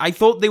of... I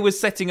thought they were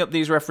setting up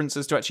these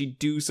references to actually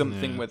do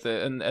something with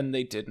it, and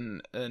they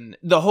didn't. And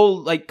the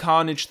whole, like,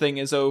 carnage thing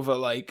is over,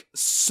 like,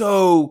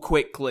 so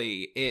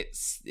quickly.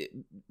 It's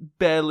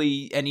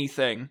barely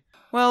anything.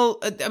 Well,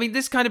 I mean,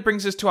 this kind of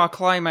brings us to our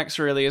climax,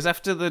 really, is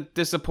after the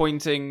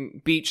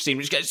disappointing beach scene,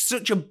 which gets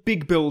such a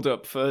big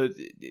build-up for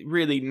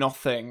really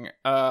nothing.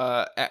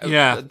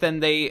 Then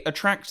they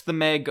attract the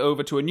Meg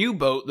over to a new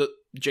boat that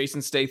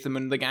Jason Statham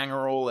and the gang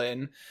are all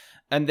in.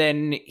 And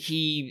then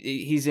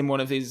he's in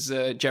one of his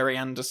Jerry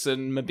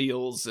Anderson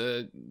mobiles,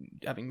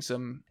 having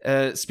some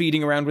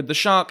speeding around with the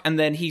shark. And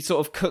then he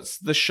sort of cuts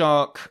the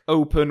shark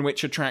open,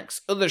 which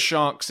attracts other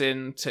sharks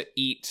in to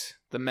eat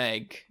the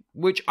Meg.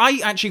 Which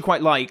I actually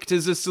quite liked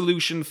as a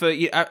solution for,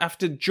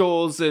 after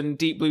Jaws and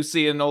Deep Blue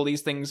Sea and all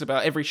these things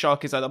about every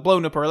shark is either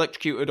blown up or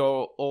electrocuted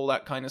or all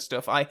that kind of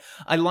stuff. I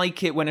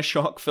like it when a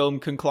shark film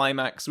can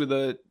climax with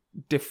a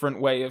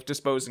different way of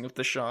disposing of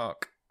the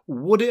shark.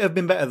 Would it have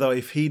been better, though,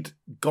 if he'd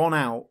gone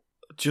out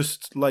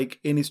just, like,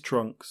 in his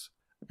trunks,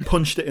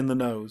 punched it in the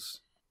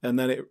nose, and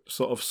then it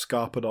sort of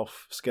scarpered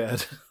off,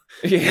 scared.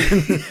 Yeah.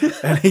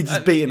 And he's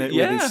beating it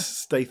yeah. with his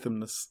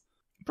Stathamness.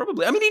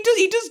 Probably. I mean,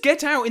 he does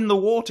get out in the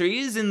water. He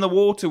is in the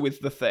water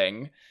with the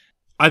thing.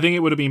 I think it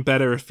would have been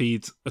better if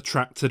he'd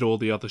attracted all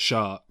the other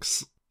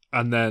sharks,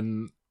 and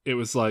then it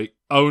was like,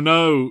 oh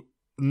no,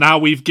 now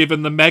we've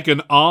given the Meg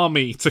an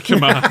army to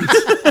command.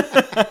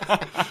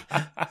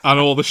 And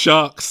all the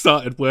sharks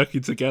started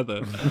working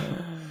together.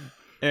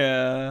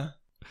 Yeah.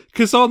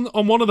 Because on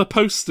one of the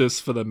posters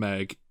for the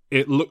Meg,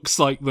 it looks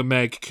like the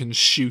Meg can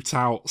shoot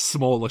out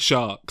smaller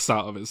sharks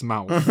out of its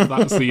mouth.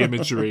 That's the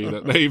imagery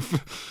that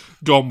they've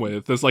gone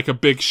with. There's like a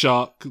big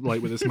shark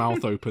like with its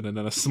mouth open and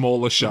then a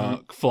smaller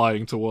shark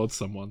flying towards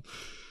someone.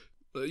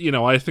 You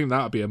know, I think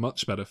that would be a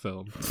much better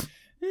film.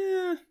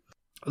 Yeah.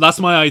 That's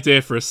my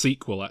idea for a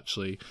sequel,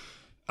 actually.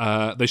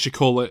 They should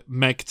call it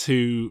Meg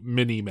 2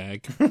 Mini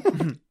Meg.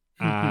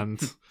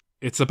 And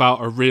it's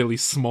about a really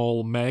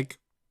small Meg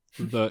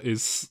that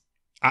is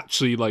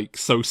actually like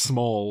so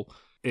small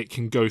it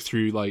can go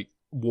through like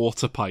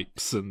water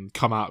pipes and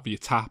come out of your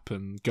tap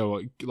and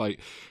go like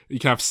you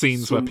can have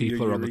scenes where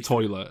people are on the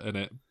toilet and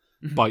it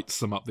bites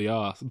them up the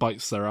arse,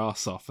 bites their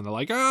arse off, and they're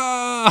like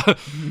ah,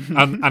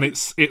 and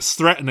it's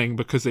threatening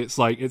because it's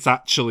like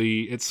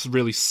it's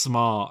really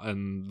smart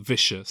and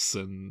vicious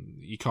and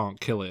you can't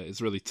kill it.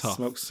 It's really tough.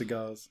 Smokes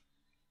cigars.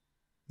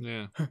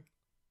 Yeah.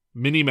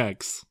 Mini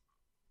Megs,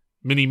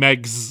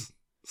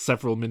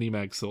 several mini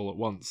Megs all at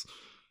once.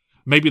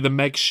 Maybe the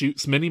Meg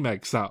shoots mini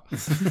Megs out.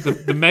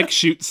 The Meg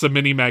shoots a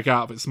mini Meg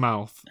out of its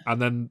mouth, and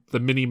then the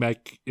mini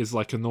Meg is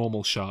like a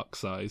normal shark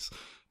size.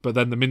 But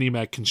then the mini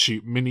Meg can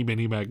shoot mini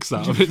Megs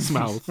out of its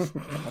mouth.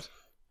 I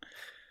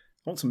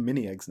want some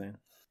mini eggs now.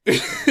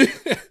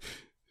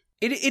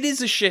 It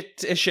is a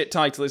shit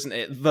title, isn't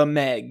it? The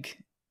Meg.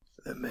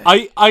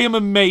 I am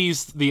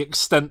amazed the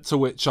extent to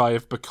which I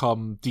have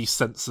become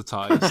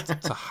desensitized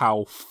to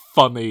how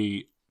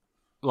funny,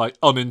 like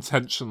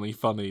unintentionally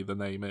funny, the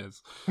name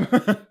is.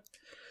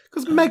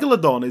 Because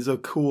megalodon is a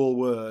cool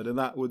word, and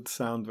that would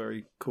sound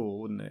very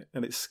cool, wouldn't it?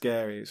 And it's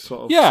scary. It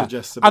sort of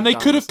suggests a bit and they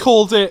could have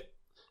called it.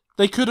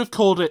 They could have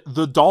called it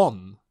the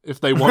Don if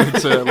they wanted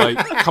to, like,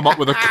 come up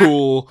with a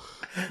cool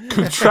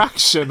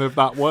contraction of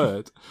that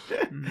word.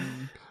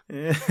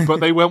 Yeah. But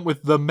they went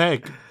with the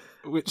Meg,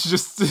 which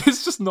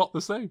it's just not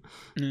the same.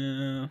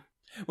 Yeah.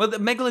 Well, the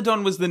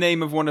Megalodon was the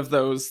name of one of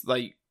those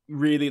like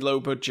really low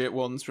budget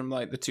ones from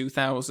like the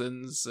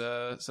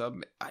 2000s.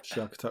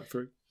 Shark Attack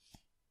 3.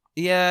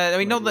 Yeah, I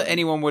mean, not that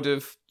anyone would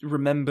have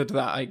remembered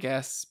that, I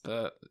guess,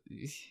 but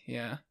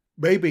yeah.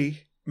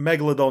 Maybe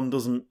Megalodon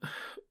doesn't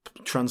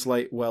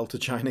translate well to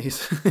Chinese.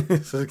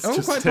 So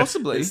it's quite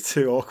possibly. It's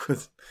too awkward.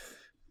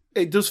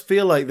 It does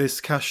feel like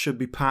this cast should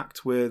be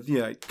packed with,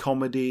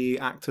 comedy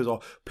actors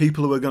or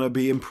people who are going to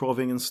be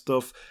improving and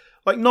stuff.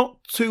 Like,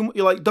 not too,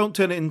 like, don't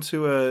turn it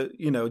into a,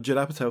 Judd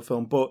Apatow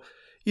film, but,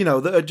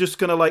 that are just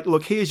going to, like,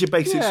 look, here's your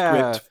basic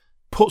script,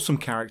 put some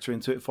character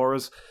into it for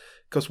us,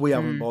 because we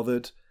haven't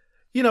bothered.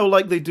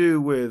 Like they do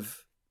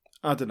with,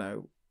 I don't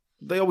know,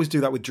 they always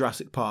do that with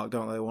Jurassic Park,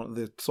 don't they? One of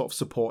the sort of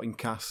supporting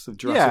cast of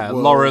Jurassic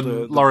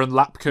World. Lauren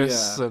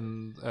Lapkus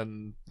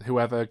and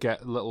whoever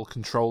get little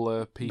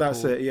controller people.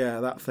 That's it,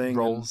 that thing.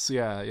 Roles,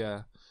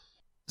 yeah.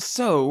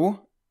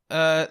 So,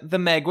 the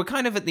Meg, we're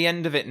kind of at the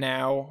end of it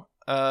now.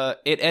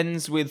 It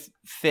ends with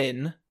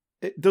Finn.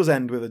 It does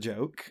end with a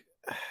joke.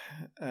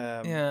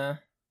 Yeah.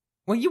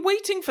 Well, you're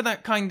waiting for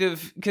that kind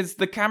of... Because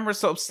the camera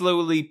sort of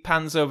slowly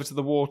pans over to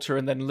the water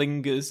and then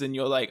lingers, and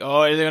you're like,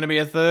 oh, is there going to be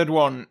a third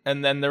one?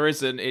 And then there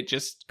isn't. It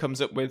just comes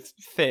up with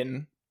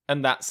Finn,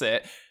 and that's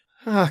it.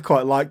 I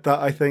quite like that,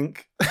 I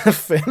think.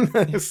 Finn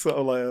is sort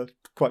of like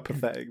quite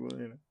pathetic.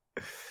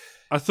 But,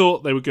 I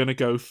thought they were going to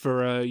go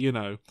for,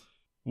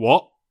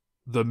 what?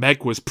 The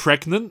Meg was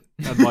pregnant?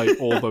 And, like,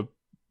 all the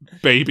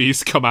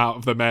babies come out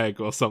of the Meg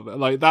or something.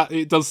 Like, that.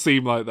 It does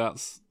seem like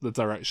that's the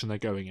direction they're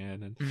going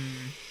in. And...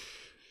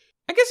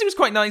 I guess it was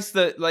quite nice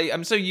that, like,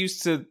 I'm so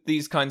used to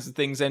these kinds of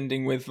things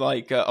ending with,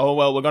 like, we're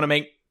going to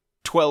make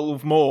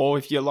 12 more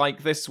if you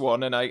like this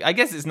one. And I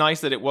guess it's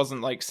nice that it wasn't,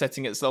 like,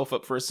 setting itself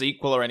up for a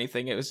sequel or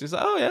anything. It was just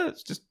like, oh, yeah,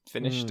 it's just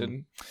finished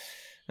and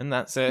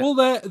that's it. Well,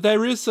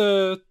 there is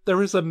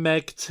a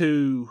Meg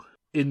 2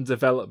 in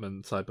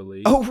development, I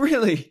believe. Oh,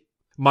 really?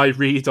 My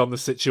read on the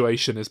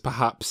situation is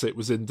perhaps it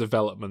was in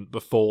development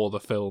before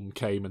the film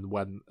came and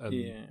went,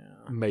 and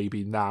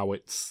maybe now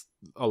it's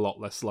a lot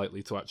less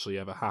likely to actually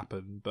ever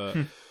happen. But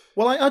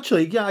well, I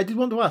did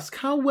want to ask,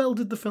 how well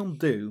did the film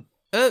do?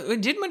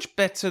 It did much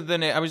better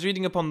than it. I was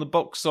reading up on the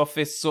box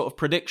office sort of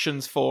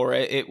predictions for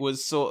it. It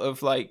was sort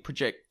of like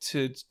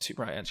projected to...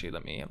 Right, actually,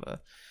 let me have a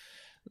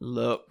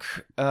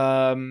look.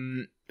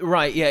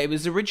 Right, yeah, it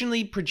was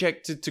originally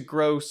projected to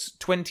gross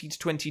 20 to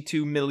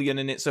 22 million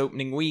in its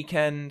opening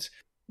weekend.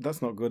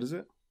 That's not good, is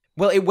it?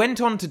 Well, it went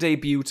on to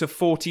debut to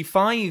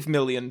 $45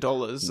 million,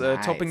 nice.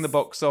 Topping the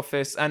box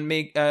office and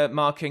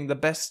marking the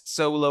best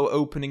solo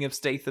opening of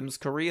Statham's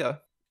career.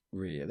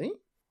 Really?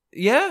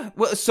 Yeah,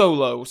 well,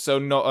 solo, so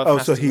not a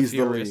Fast so and he's the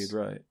Furious. lead,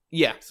 right?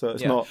 Yeah. So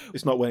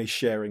it's not when he's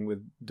sharing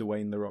with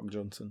Dwayne The Rock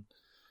Johnson.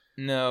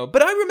 No,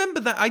 but I remember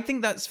that. I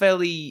think that's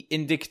fairly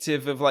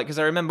indicative of because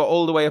I remember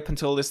all the way up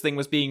until this thing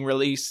was being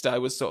released, I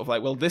was sort of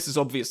like, well, this is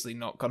obviously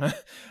not gonna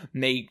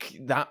make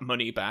that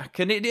money back,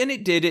 and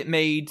it did. It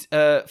made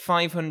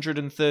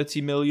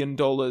 $530 million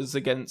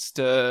against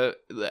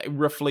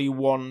roughly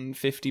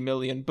 $150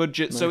 million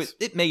budget, Nice. so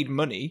it made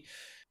money.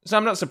 So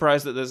I'm not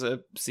surprised that there's a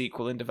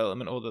sequel in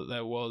development, or that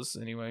there was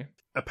anyway.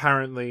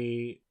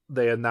 Apparently,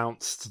 they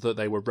announced that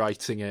they were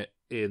writing it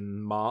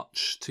in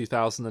March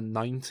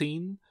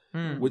 2019.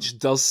 Which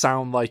does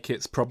sound like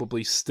it's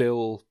probably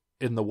still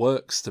in the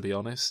works, to be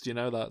honest.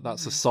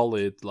 That's a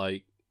solid,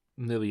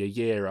 nearly a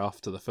year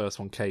after the first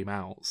one came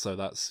out. So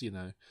that's,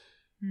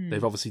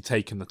 they've obviously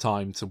taken the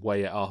time to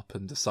weigh it up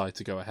and decide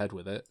to go ahead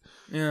with it.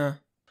 Yeah.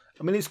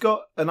 I mean, it's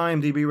got an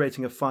IMDb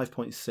rating of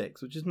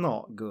 5.6, which is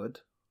not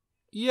good.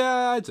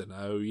 Yeah, I don't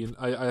know.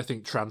 I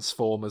think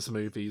Transformers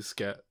movies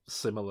get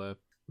similar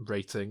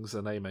ratings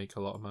and they make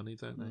a lot of money,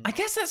 don't they? I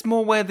guess that's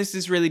more where this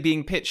is really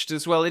being pitched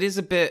as well. It is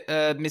a bit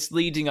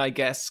misleading, I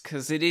guess,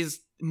 because it is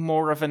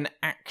more of an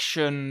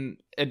action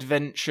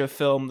adventure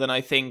film than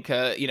I think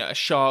a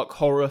shark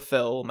horror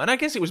film. And I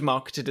guess it was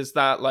marketed as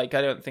that. I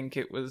don't think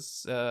it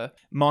was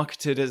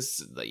marketed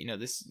as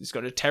this is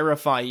going to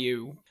terrify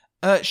you.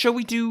 Shall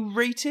we do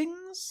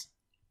ratings?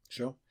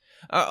 Sure.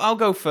 I'll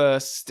go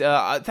first.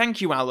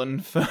 Thank you, Alan,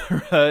 for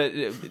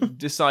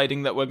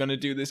deciding that we're going to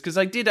do this, because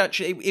I did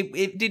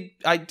actually.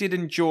 I did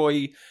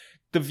enjoy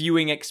the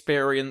viewing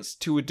experience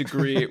to a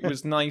degree. It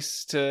was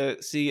nice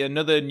to see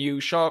another new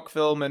shark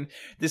film and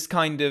this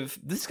kind of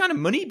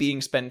money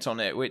being spent on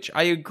it. Which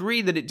I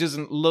agree that it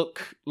doesn't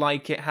look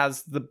like it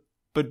has the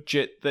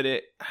budget that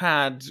it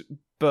had.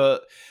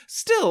 But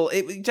still,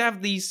 to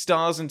have these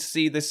stars and to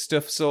see this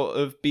stuff sort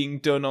of being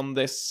done on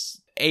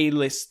this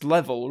A-list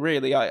level,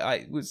 really,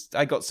 I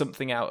got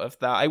something out of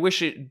that. I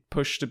wish it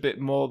pushed a bit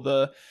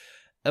more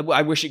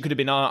I wish it could have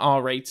been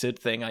R-rated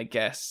thing, I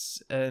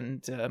guess,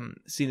 and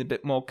seen a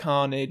bit more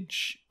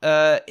carnage.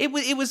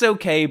 It was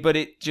okay, but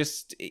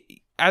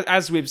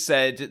as we've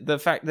said, the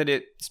fact that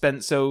it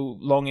spent so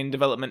long in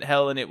development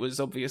hell, and it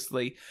was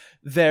obviously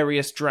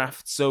various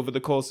drafts over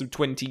the course of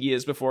 20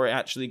 years before it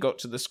actually got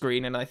to the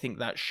screen, and I think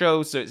that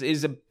shows, so it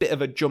is a bit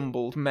of a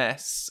jumbled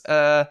mess.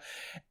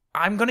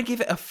 I'm going to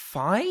give it a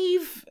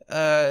 5,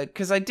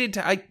 because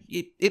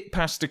it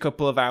passed a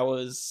couple of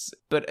hours,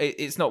 but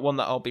it's not one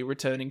that I'll be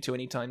returning to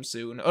anytime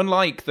soon.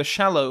 Unlike The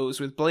Shallows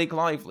with Blake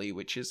Lively,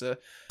 which is a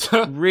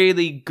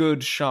really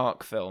good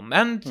shark film,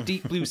 and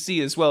Deep Blue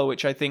Sea as well,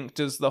 which I think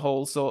does the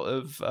whole sort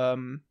of,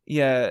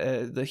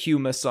 the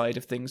humour side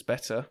of things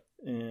better.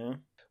 Yeah.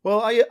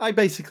 Well, I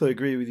basically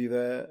agree with you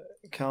there,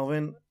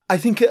 Calvin. I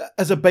think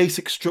as a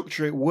basic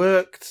structure it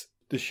worked.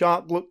 The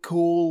shark looked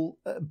cool,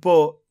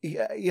 but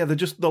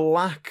the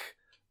lack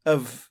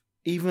of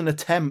even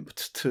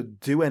attempt to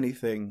do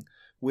anything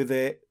with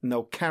it.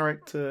 No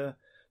character,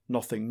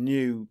 nothing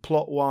new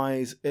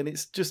plot-wise, and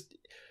it's just,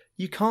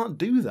 you can't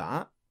do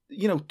that.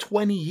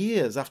 20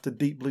 years after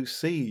Deep Blue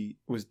Sea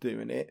was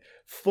doing it,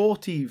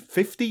 40,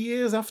 50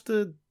 years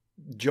after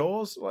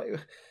Jaws,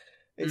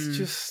 it's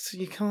just,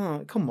 you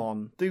can't, come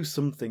on, do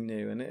something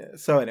new.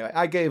 So anyway,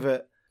 I gave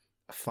it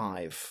a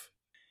 5.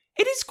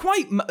 It is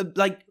quite,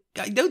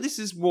 I know this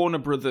is Warner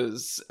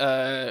Brothers'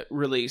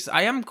 release.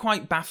 I am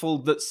quite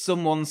baffled that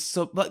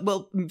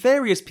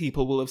various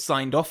people will have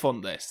signed off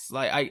on this.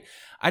 I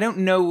don't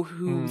know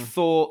who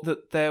thought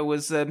that there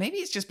was. Maybe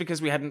it's just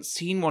because we hadn't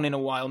seen one in a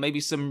while. Maybe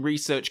some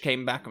research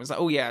came back and was like,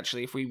 oh yeah,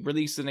 actually, if we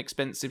release an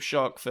expensive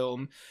shark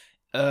film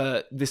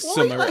this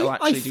summer, it'll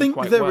actually do quite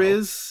well. I think there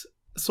is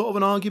sort of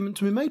an argument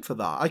to be made for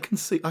that. I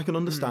can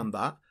understand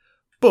that,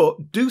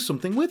 but do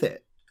something with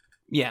it.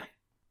 Yeah.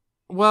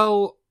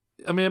 Well,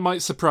 I mean, it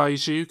might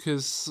surprise you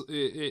because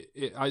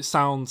it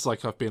sounds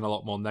like I've been a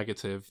lot more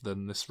negative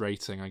than this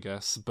rating, I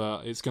guess.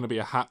 But it's going to be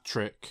a hat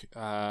trick.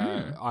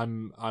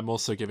 I'm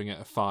also giving it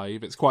a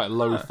 5. It's quite a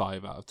low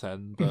 5 out of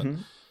 10, but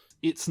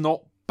it's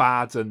not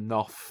bad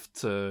enough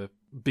to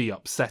be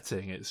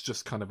upsetting. It's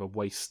just kind of a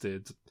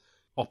wasted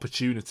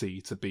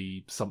opportunity to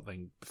be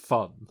something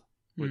fun,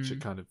 which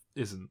it kind of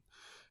isn't.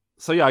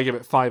 So yeah, I give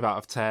it 5 out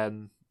of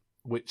 10.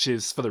 Which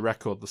is, for the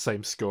record, the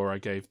same score I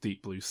gave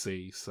Deep Blue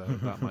Sea, so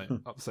that might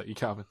upset you,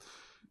 Calvin.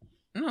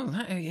 No,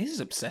 that is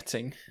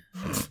upsetting.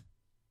 Oh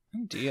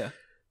dear.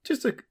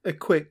 Just a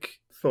quick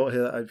thought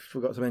here that I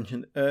forgot to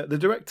mention. The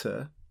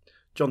director,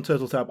 John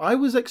Turteltaub, I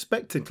was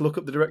expecting to look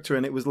up the director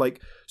and it was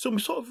some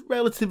sort of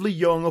relatively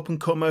young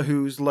up-and-comer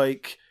who's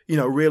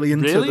really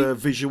into the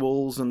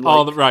visuals and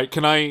right.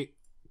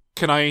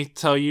 Can I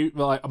tell you,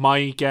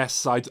 my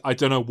guess, I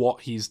don't know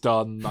what he's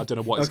done, I don't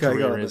know what his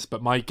career is,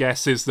 but my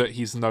guess is that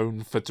he's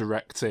known for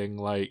directing,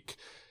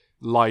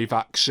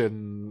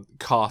 live-action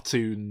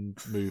cartoon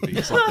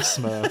movies, like The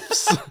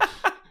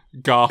Smurfs,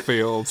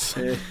 Garfield.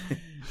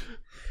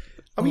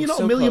 I mean, you're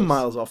not a million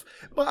miles off,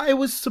 but I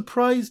was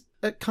surprised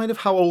at kind of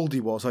how old he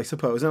was, I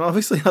suppose, and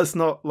obviously that's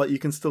not, you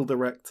can still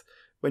direct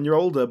when you're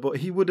older, but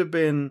he would have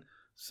been,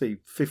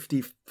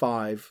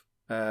 55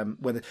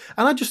 And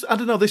I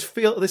don't know.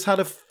 This had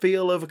a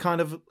feel of a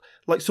kind of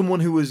like someone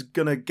who was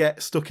gonna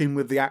get stuck in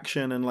with the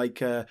action and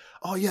like,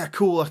 oh yeah,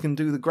 cool, I can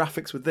do the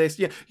graphics with this.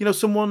 Yeah,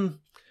 someone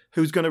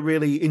who's gonna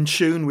really in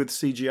tune with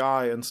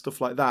CGI and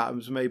stuff like that. It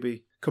was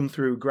maybe come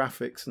through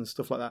graphics and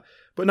stuff like that.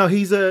 But no,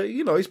 he's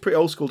he's pretty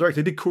old school director.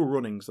 He did Cool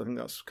Runnings. I think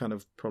that's kind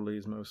of probably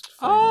his most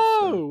famous.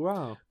 Oh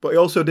wow! But he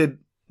also did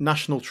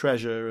National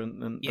Treasure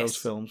and those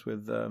films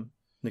with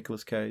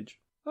Nicolas Cage.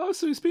 Oh,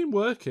 so he's been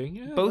working.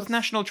 Yeah, Both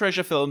National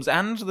Treasure films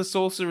and The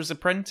Sorcerer's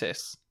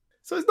Apprentice.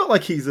 So it's not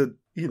like he's a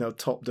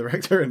top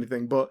director or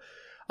anything, but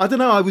I don't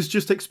know. I was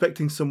just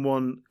expecting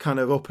someone kind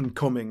of up and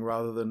coming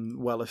rather than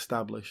well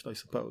established, I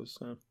suppose.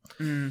 So.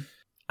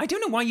 I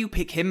don't know why you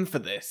pick him for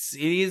this.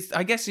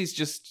 I guess he's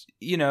just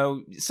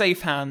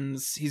safe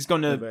hands. He's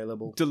gonna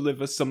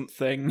deliver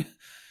something.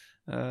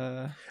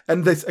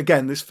 And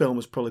this film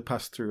has probably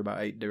passed through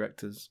about 8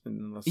 directors in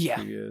the last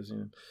few years.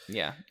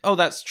 Yeah. Oh,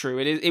 that's true.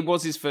 It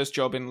was his first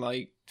job in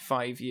like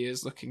 5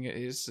 years. Looking at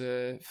his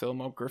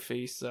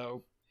filmography,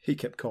 so he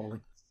kept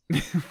calling.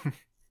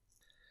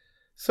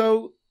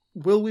 So,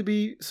 will we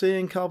be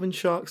seeing Calvin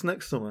Sharks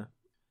next summer?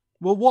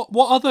 Well,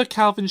 what other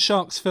Calvin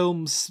Sharks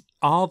films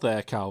are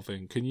there,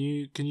 Calvin? Can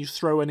you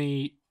throw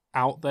any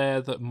out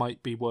there that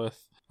might be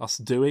worth us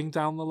doing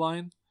down the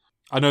line?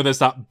 I know there's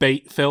that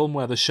Bait film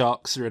where the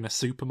sharks are in a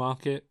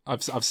supermarket.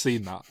 I've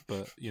seen that,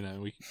 but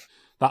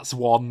that's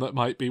one that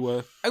might be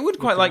worth. I would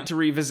quite like to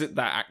revisit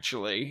that.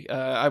 Actually,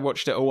 I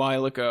watched it a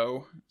while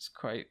ago. It's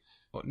quite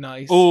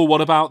nice. Oh,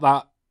 what about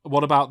that?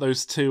 What about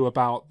those two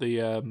about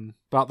the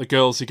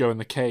girls who go in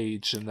the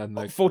cage and then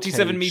the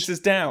 47 meters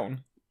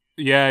down?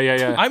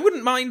 Yeah. I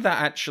wouldn't mind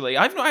that actually.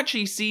 I've not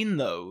actually seen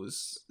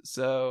those,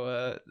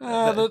 so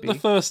the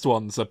first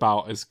one's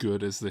about as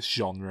good as this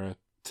genre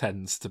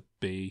tends to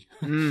be.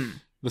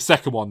 The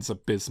second one's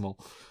abysmal.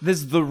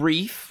 There's The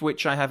Reef,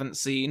 which I haven't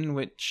seen,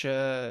 which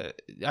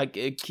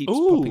it keeps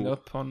popping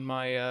up on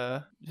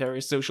my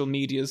various social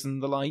medias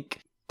and the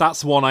like.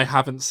 That's one I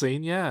haven't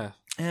seen, yeah.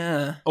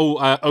 Yeah.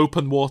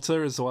 Open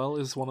Water as well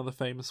is one of the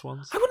famous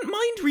ones. I wouldn't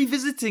mind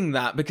revisiting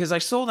that because I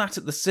saw that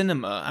at the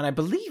cinema and I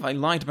believe I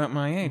lied about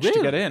my age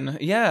to get in.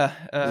 Yeah.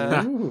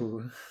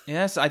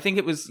 Yes, I think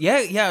it was...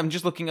 Yeah, I'm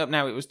just looking up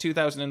now. It was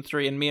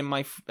 2003 and me and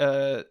my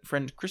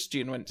friend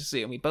Christian went to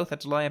see it and we both had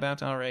to lie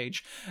about our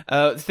age,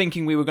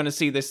 thinking we were going to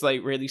see this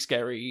like really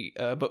scary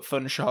but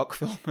fun shark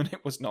film, and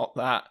it was not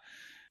that.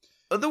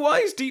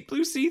 Otherwise, Deep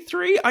Blue Sea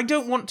 3, I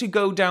don't want to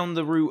go down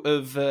the route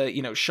of,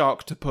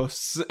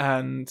 Sharktopus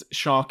and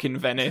Shark in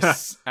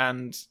Venice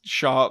and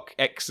Shark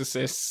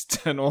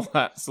Exorcist and all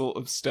that sort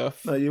of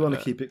stuff. No, you want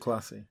to keep it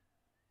classy.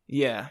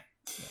 Yeah,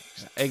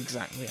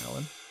 exactly,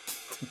 Alan.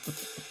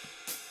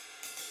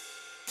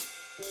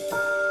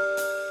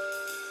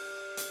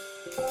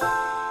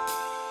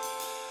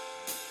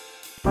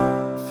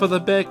 For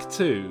The Meg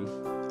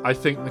 2, I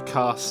think the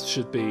cast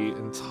should be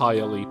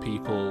entirely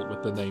people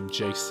with the name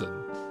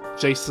Jason.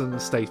 Jason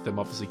Statham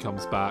obviously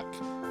comes back.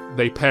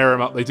 They pair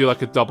him up. They do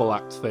like a double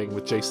act thing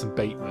with Jason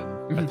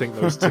Bateman. I think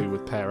those two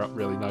would pair up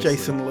really nicely.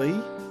 Jason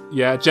Lee?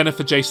 Yeah,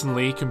 Jennifer Jason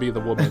Lee can be the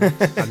woman.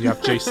 And you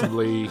have Jason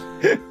Lee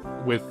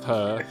with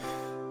her.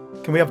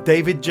 Can we have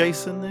David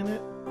Jason in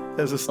it?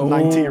 There's a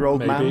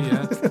 90-year-old man.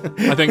 Yeah.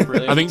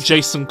 I think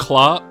Jason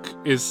Clarke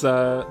is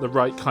the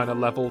right kind of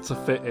level to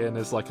fit in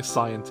as like a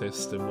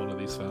scientist in one of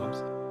these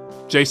films.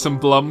 Jason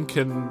Blum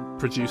can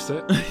produce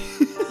it.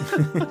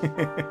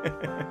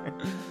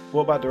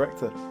 What about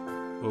director?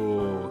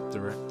 Oh,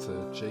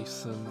 director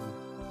Jason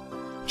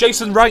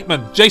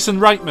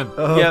Reitman.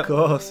 Oh, yeah. Of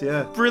course,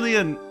 yeah.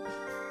 Brilliant.